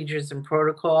procedures and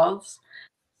protocols.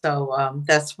 So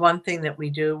that's one thing that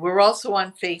we do. We're also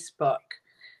on Facebook.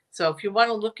 So if you want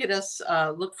to look at us,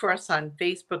 look for us on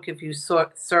Facebook. If you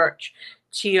search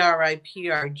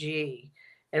TRIPRG,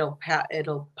 it'll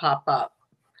pop up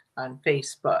on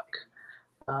Facebook.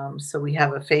 So we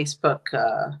have a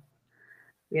Facebook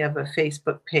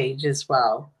page as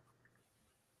well.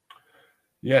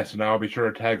 Yes, and I'll be sure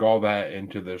to tag all that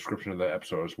into the description of the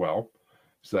episode as well,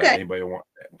 so that anybody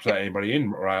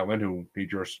in Rhode Island who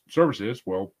needs your services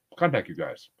will contact you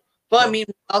guys. Well, I mean,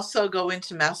 we also go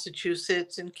into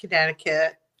Massachusetts and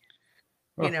Connecticut,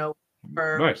 for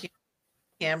nice.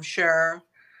 Hampshire.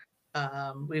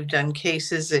 We've done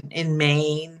cases in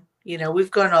Maine. We've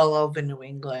gone all over New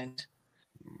England.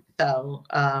 So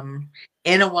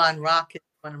Anawan Rock is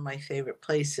one of my favorite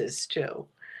places too.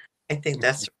 I think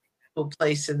that's a cool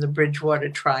place in the Bridgewater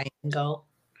Triangle.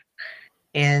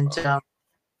 And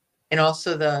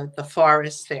also the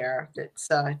forest there that's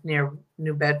near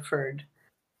New Bedford.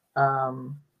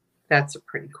 That's a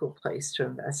pretty cool place to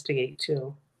investigate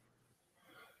too.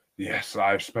 Yes,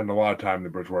 I've spent a lot of time in the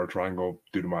Bridgewater Triangle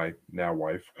due to my now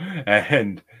wife,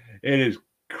 and it is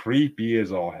creepy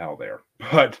as all hell there.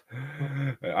 But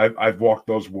I've walked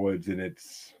those woods, and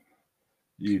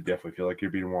you definitely feel like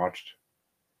you're being watched.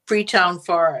 Freetown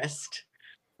Forest.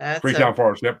 Freetown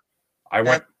Forest. Yep, I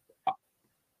went.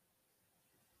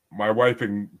 My wife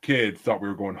and kids thought we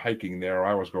were going hiking there.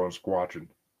 I was going squatching,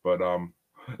 but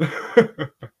because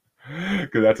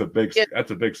that's a big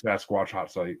Sasquatch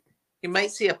hot site. You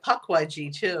might see a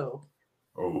puckwudgie too.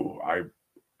 Oh,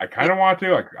 I kind of want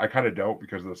to. I kind of don't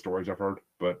because of the stories I've heard.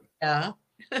 But yeah,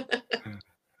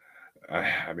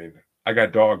 I mean, I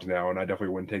got dogs now, and I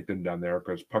definitely wouldn't take them down there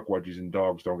because puckwudgies and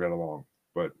dogs don't get along.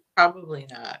 But probably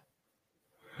not.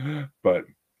 But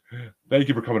thank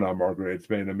you for coming on, Margaret. It's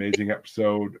been an amazing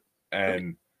episode,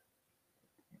 and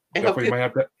definitely might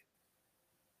have to.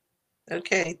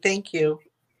 Okay, thank you.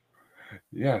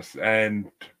 Yes,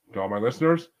 and to all my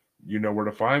listeners, you know where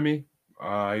to find me.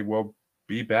 I will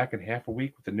be back in half a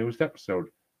week with the newest episode.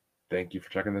 Thank you for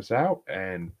checking this out,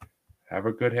 and have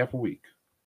a good half a week.